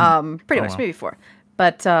 Pretty Oh, much, wow. maybe 4.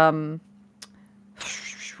 But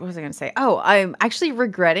what was I going to say? Oh, I'm actually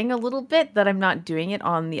regretting a little bit that I'm not doing it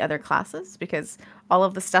on the other classes because all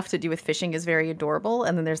of the stuff to do with fishing is very adorable.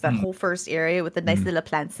 And then there's that whole first area with the nice little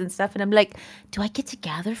plants and stuff. And I'm like, do I get to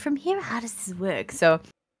gather from here? How does this work? So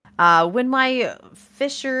when my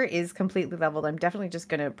fisher is completely leveled, I'm definitely just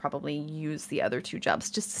going to probably use the other 2 jobs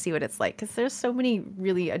just to see what it's like because there's so many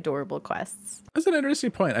really adorable quests. That's an interesting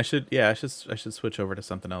point. I should switch over to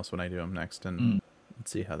something else when I do them next and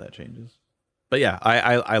see how that changes. But yeah,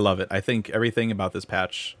 I love it. I think everything about this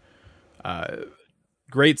patch,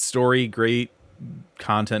 great story, great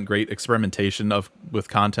content, great experimentation with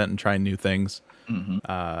content and trying new things.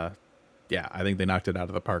 I think they knocked it out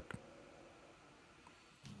of the park.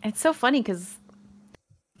 It's so funny because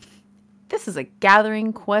this is a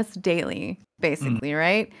gathering quest daily, basically,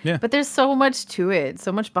 right? Yeah. But there's so much to it,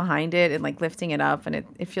 so much behind it, and like lifting it up, and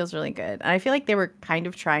it feels really good. And I feel like they were kind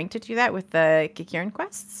of trying to do that with the Kikiran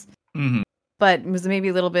quests, but it was maybe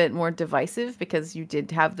a little bit more divisive because you did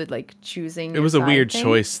have the like choosing. It was a your weird side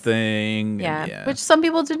choice thing. thing. Yeah. And Which some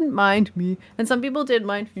people didn't mind me, and some people did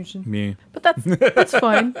mind fusion. me. But that's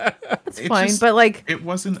fine. That's It fine. just- But like, It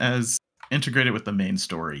wasn't as integrated with the main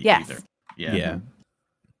story Yes. either. Yeah.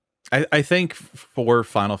 I think for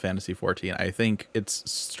Final Fantasy XIV, I think its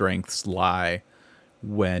strengths lie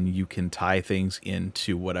when you can tie things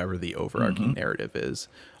into whatever the overarching narrative is.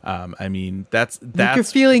 I mean, that's make your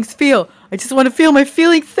feelings feel. I just want to feel my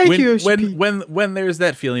feelings. Thank you, OCP. when there's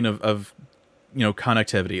that feeling of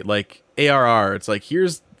connectivity, like ARR, it's like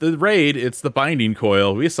here's the raid, it's the binding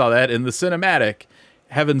coil. We saw that in the cinematic.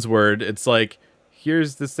 Heaven's Word, it's like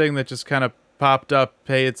here's this thing that just kind of popped up.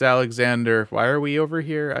 Hey, it's Alexander. Why are we over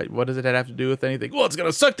here? What does it have to do with anything? Well, it's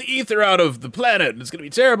gonna suck the ether out of the planet, and it's gonna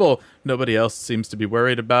be terrible. Nobody else seems to be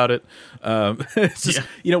worried about it. It's just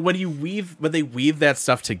when they weave that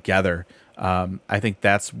stuff together. I think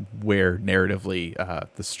that's where narratively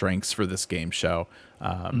the strengths for this game show.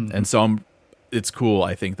 And so it's cool.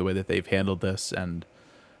 I think the way that they've handled this and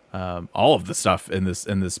all of the stuff in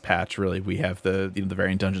this patch. Really, we have the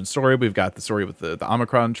Variant Dungeon story. We've got the story with the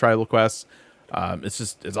Omicron tribal quests.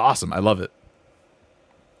 It's awesome. I love it.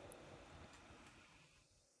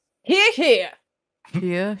 Here.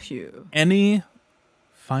 Yeah. Any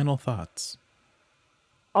final thoughts?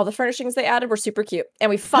 All the furnishings they added were super cute. And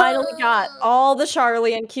we finally got all the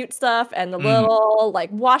Charlie and cute stuff and the little like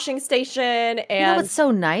washing station and You know what's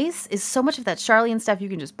so nice is so much of that Charlie and stuff you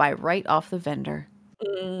can just buy right off the vendor.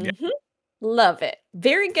 Love it.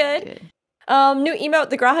 Very good. Good. New emote,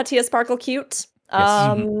 the Grahatia Sparkle Cute.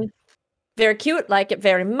 Very cute, like it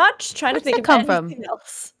very much. Trying Where's to think that of come from? anything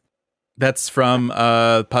else. That's from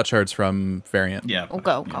pot shards from Variant. Yeah. Oh,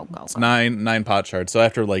 go. It's nine pot shards. So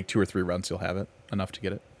after like 2 or 3 runs, you'll have it enough to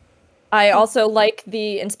get it. I also like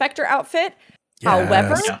the Inspector outfit.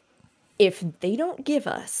 However, Yes. if they don't give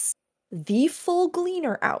us the full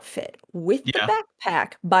Gleaner outfit with the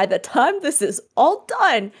backpack, by the time this is all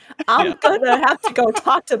done, I'm gonna have to go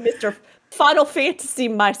talk to Mr. Final Fantasy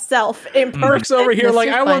myself in person. Perks over here, Mr. like,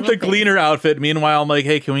 I want the Final Gleaner outfit. Meanwhile, I'm like,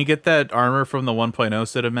 hey, can we get that armor from the 1.0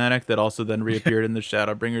 cinematic that also then reappeared in the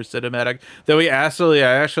Shadowbringer cinematic that I actually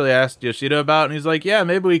asked Yoshida about, and he's like, yeah,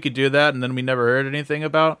 maybe we could do that, and then we never heard anything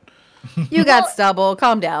about. You got stubble.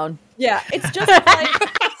 Calm down. Yeah, it's just like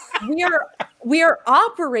we are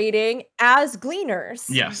operating as Gleaners.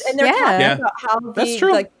 Yes. And they're Yeah. talking Yeah. about how That's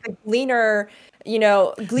true. the Gleaner,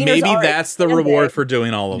 Gleaners Maybe are that's the expanded. reward for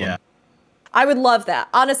doing all of them. Yeah. I would love that.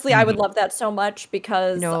 Honestly, I would love that so much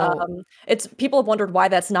because No. it's people have wondered why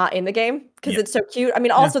that's not in the game because it's so cute. I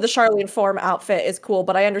mean, also the Charlene Form outfit is cool,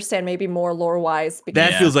 but I understand maybe more lore wise.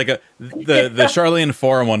 That feels like the Charlene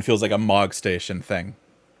Forum one feels like a Mog Station thing.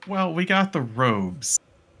 Well, we got the robes.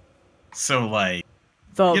 So, like,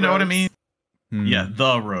 The you know what I robes. mean? Hmm. Yeah,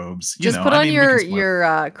 the robes. Just put on your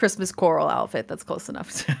Christmas coral outfit. That's close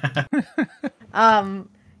enough.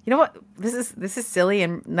 You know what? This is silly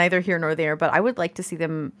and neither here nor there, but I would like to see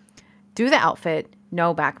them do the outfit,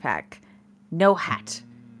 no backpack, no hat,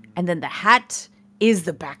 and then the hat is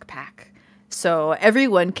the backpack, so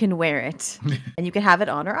everyone can wear it, and you can have it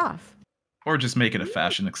on or off. Or just make it a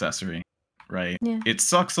fashion accessory, right? Yeah. It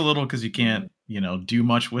sucks a little because you can't, do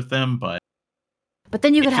much with them, but But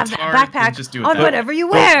then you If could have it's that hard, then backpack just do it on that way. whatever you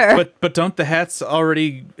wear. But don't the hats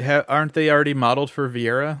already aren't they already modeled for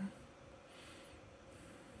Vieira?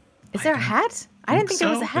 Is there a hat? I didn't think there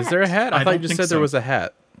was a so. hat. Is there a hat? I I thought you don't just think said there so. was a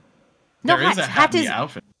hat. No, there is a hat in is the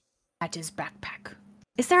outfit. hat is backpack.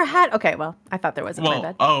 Is there a hat? Okay, well, I thought there was. My Well,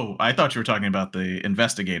 bad. I thought you were talking about the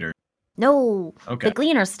investigator. No, Okay. the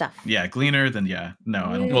Gleaner stuff. Yeah, Gleaner, then yeah. No,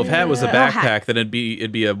 I don't Well, if think hat was a Yeah. Oh, backpack, hat. then it'd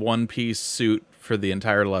be a one-piece suit for the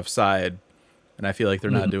entire left side, and I feel like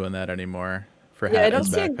they're not doing that anymore for Yeah, I hat don't and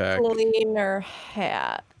see a backpack. Gleaner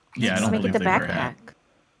hat. Yeah, I Just don't make believe it the they wear a hat. backpack.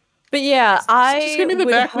 But yeah, Just give me the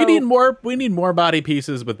would back. We need hope- more. We need more body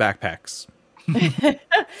pieces with backpacks.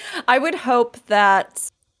 I would hope that,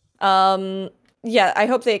 I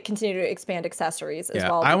hope they continue to expand accessories as Yeah,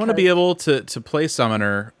 well. I want to be because- able to play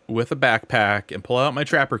summoner with a backpack and pull out my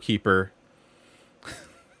trapper keeper.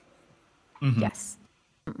 Yes.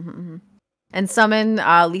 Mm-hmm. And summon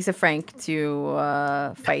Lisa Frank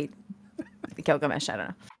to fight Gilgamesh. I don't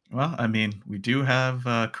know. Well, I mean, we do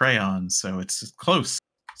have crayons, so it's close.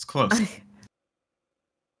 It's close.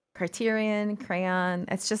 Criterion, crayon.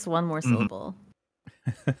 It's just one more syllable.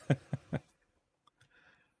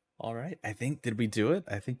 All right, did we do it?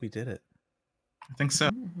 I think we did it. I think so.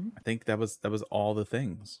 Mm-hmm. I think that was all the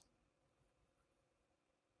things.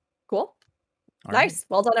 Cool. All right. Nice.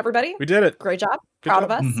 Well done, everybody. We did it. Great job. Good Proud job.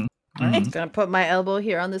 of us. Mhm. All right. Mhm. Gonna put my elbow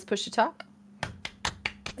here on this push to talk.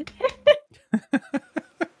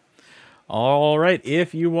 All right.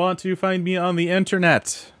 If you want to find me on the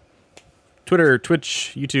internet, Twitter,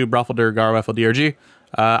 Twitch, YouTube, Raffledr, GarWaffledRG.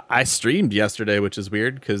 I streamed yesterday, which is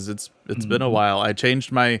weird because it's been a while. I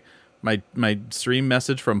changed my stream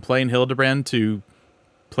message from Plain Hildebrand to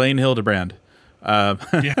Plain Hildebrand. Oh,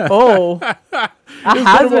 it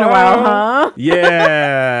has been a while, huh?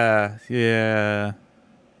 Yeah.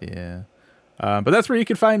 But that's where you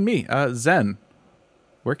can find me, Zen.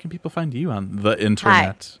 Where can people find you on the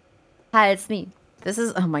internet? Hi, it's me. This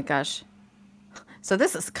is, oh my gosh. So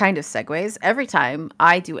this is kind of segues. Every time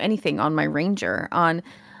I do anything on my Ranger on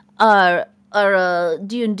Our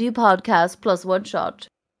D&D podcast plus one shot.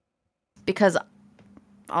 because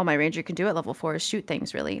all my Ranger can do at level 4 is shoot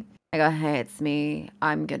things, really. I go, hey, it's me.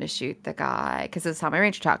 I'm going to shoot the guy. Because this is how my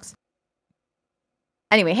Ranger talks.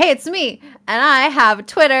 Anyway, hey, it's me. And I have a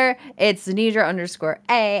Twitter. It's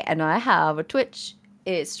Nidra_A. And I have a Twitch.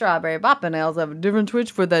 It's Strawberry Bop. And I also have a different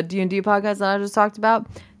Twitch for that D&D podcast that I just talked about.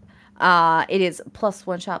 It is plus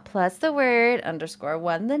one shot plus the word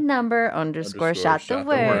 _1 the number _ shot the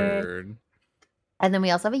word. And then we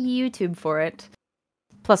also have a YouTube for it.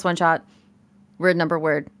 Plus one shot, word number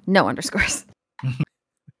word, no underscores.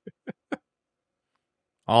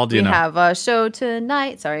 All do We you know. have a show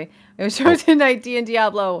tonight. Sorry. We have a show tonight, D and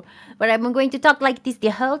Diablo. But I'm going to talk like this the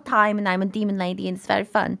whole time, and I'm a demon lady, and it's very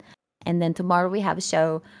fun. And then tomorrow we have a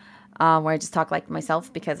show Where I just talk like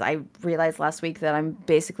myself because I realized last week that I'm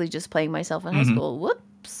basically just playing myself in high school.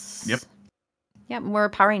 Whoops. Yep. Yeah, we're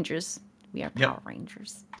Power Rangers. We are Yep. Power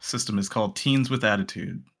Rangers. System is called Teens with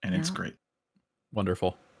Attitude, and it's Yeah. great.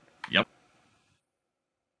 Wonderful. Yep.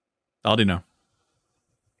 All do you know.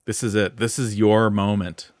 This is it. This is your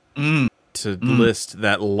moment Mm. to list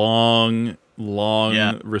that long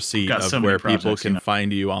Yeah. receipt Got of so many where people projects, can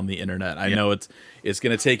find you on the internet. I Yeah. know it's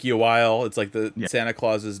going to take you a while. It's like the Yeah. Santa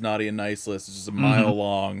Claus's naughty and nice list. It's just a mile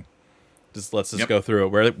long. Let's Yep. go through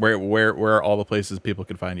it. Where are all the places people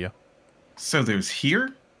can find you? So there's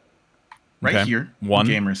here, right Okay. here, One.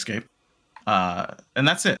 Gamerscape, and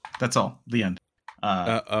that's it. That's all. The end.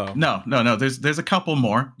 Oh. No. There's a couple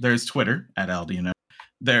more. There's Twitter at Aldino.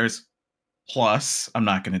 There's Plus. I'm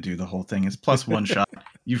not going to do the whole thing. It's plus one shot.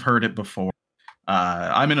 You've heard it before.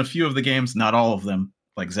 I'm in a few of the games, not all of them,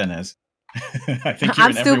 like Zen is. I think you're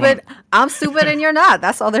I'm in every one. stupid. I'm stupid and you're not.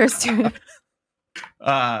 That's all there is to it.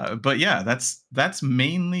 But yeah, that's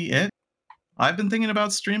mainly it. I've been thinking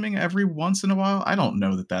about streaming every once in a while. I don't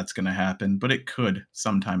know that that's going to happen, but it could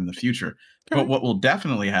sometime in the future. But what will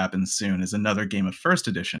definitely happen soon is another game of First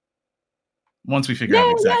Edition. Once we figure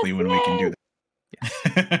out exactly when we can do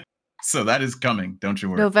that. So that is coming. Don't you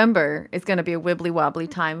worry. November is going to be a wibbly wobbly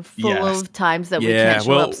time, full Yes. of times that we can't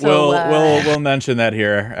show up. We'll mention that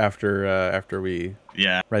here after we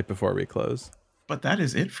right before we close. But that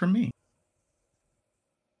is it for me.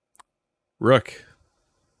 Rook,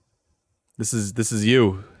 this is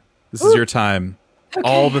you. This is your time.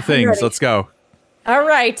 All the things. ready. Let's go. All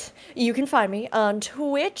right. You can find me on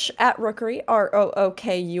Twitch at Rookery,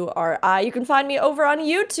 ROOKURI. You can find me over on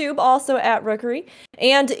YouTube, also at Rookery.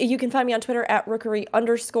 And you can find me on Twitter at Rookery_.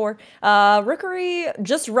 Rookery,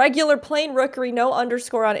 just regular plain Rookery, no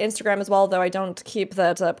underscore on Instagram as well, though I don't keep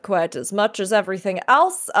that up quite as much as everything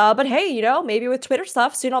else. But hey, you know, maybe with Twitter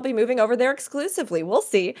stuff, soon I'll be moving over there exclusively. We'll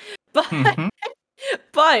see.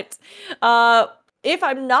 But, if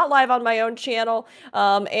I'm not live on my own channel,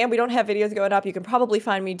 and we don't have videos going up, you can probably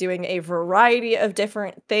find me doing a variety of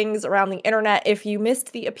different things around the internet. If you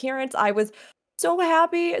missed the appearance, I was so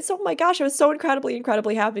happy. So, oh my gosh, I was so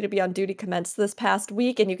incredibly happy to be on Duty Commence this past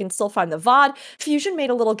week, and you can still find the VOD. Fusion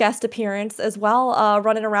made a little guest appearance as well,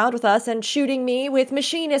 running around with us and shooting me with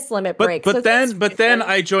machinist limit breaks. But then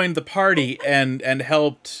I joined the party and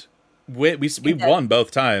helped. We won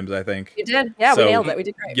both times, I think. You did, yeah. So, we nailed it. We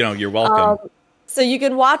did great. You know, you're welcome. So you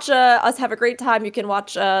can watch us have a great time. You can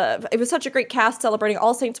watch, it was such a great cast celebrating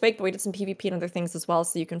All Saints Wake, but we did some PvP and other things as well,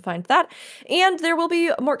 so you can find that. And there will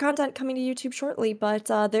be more content coming to YouTube shortly, but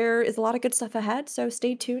there is a lot of good stuff ahead, so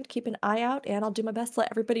stay tuned, keep an eye out, and I'll do my best to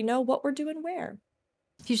let everybody know what we're doing where.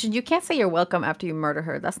 Fusion, you can't say you're welcome after you murder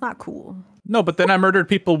her. That's not cool. No, but then I murdered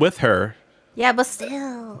people with her. Yeah, but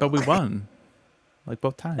still. But we won. Like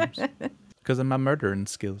both times. Because of my murdering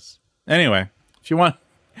skills. Anyway, if you want,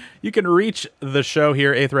 you can reach the show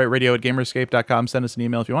here, aetheryte@radio at gamerscape.com. Send us an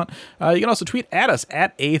email if you want. You can also tweet at us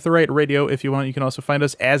at aetheryte_radio if you want. You can also find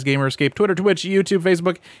us as Gamerscape, Twitter, Twitch, YouTube,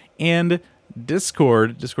 Facebook, and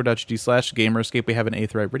Discord. Discord.gg/Gamerscape. We have an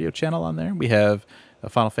Aetheryte Radio channel on there. We have a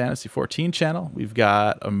Final Fantasy 14 channel. We've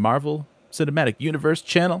got a Marvel Cinematic Universe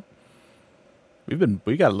channel.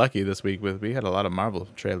 We got lucky this week we had a lot of Marvel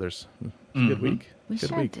trailers. Good week. We Good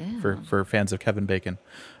sure week did. for fans of Kevin Bacon.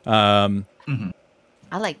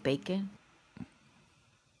 I like bacon.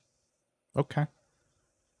 Okay.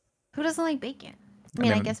 Who doesn't like bacon? I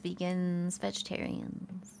mean, I guess vegans,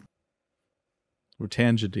 vegetarians. We're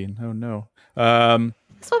tangenting. Oh no.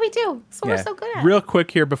 That's what we do. That's what we're so good at. Real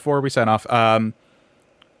quick here before we sign off.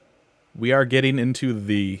 We are getting into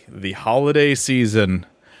the holiday season.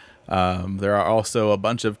 There are also a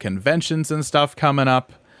bunch of conventions and stuff coming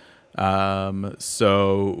up.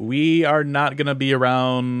 So we are not going to be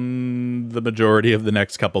around the majority of the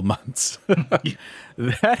next couple months.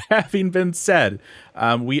 That having been said,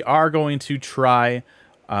 we are going to try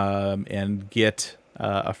and get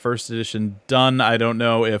a first edition done. I don't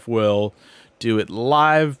know if we'll do it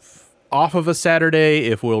live off of a Saturday,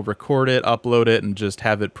 if we'll record it, upload it, and just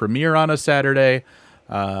have it premiere on a Saturday.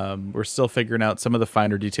 We're still figuring out some of the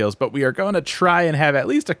finer details, but we are going to try and have at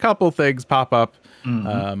least a couple things pop up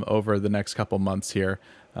over the next couple months here,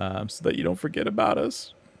 so that you don't forget about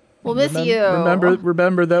us. We'll miss you.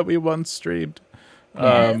 Remember that we once streamed.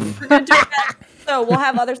 We're gonna do that. So we'll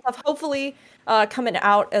have other stuff hopefully coming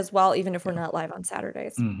out as well, even if we're not live on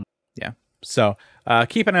Saturdays. Yeah. So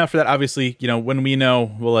keep an eye out for that. Obviously, you know, when we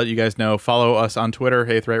know, we'll let you guys know. Follow us on Twitter,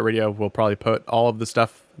 Aetheryte Radio. We'll probably put all of the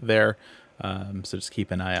stuff there. So just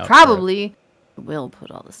keep an eye out. Probably will put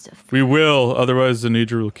all the stuff there. We will. Otherwise,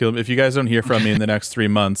 Zanidra will kill me. If you guys don't hear from me in the next 3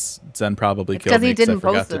 months, Zen probably killed me he because I didn't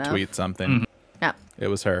forgot post to enough. tweet something. Yeah. It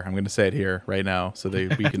was her. I'm going to say it here right now so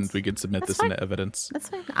that we can submit this into evidence. That's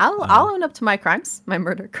fine. I'll own up to my crimes, my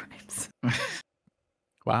murder crimes.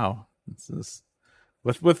 Wow. This is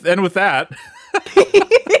with that.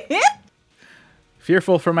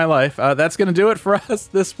 Fearful for my life. That's going to do it for us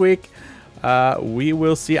this week. We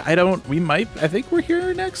will see. I think we're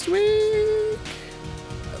here next week.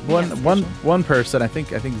 One person. I think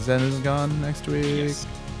Zen is gone next week. Yes.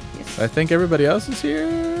 I think everybody else is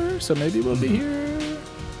here, so maybe we'll be here.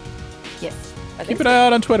 Yes. Keep an eye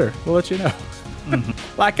out on Twitter. We'll let you know.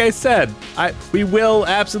 Like I said, we will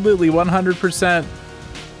absolutely 100%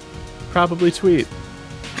 probably tweet.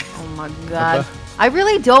 Oh my god. I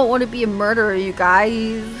really don't want to be a murderer, you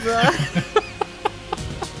guys.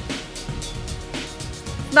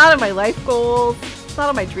 Not on my life goals. It's not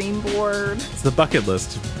on my dream board. It's the bucket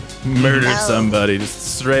list. Murder somebody,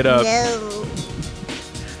 just straight up. No.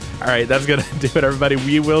 All right, that's going to do it, everybody.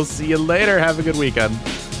 We will see you later. Have a good weekend.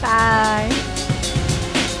 Bye.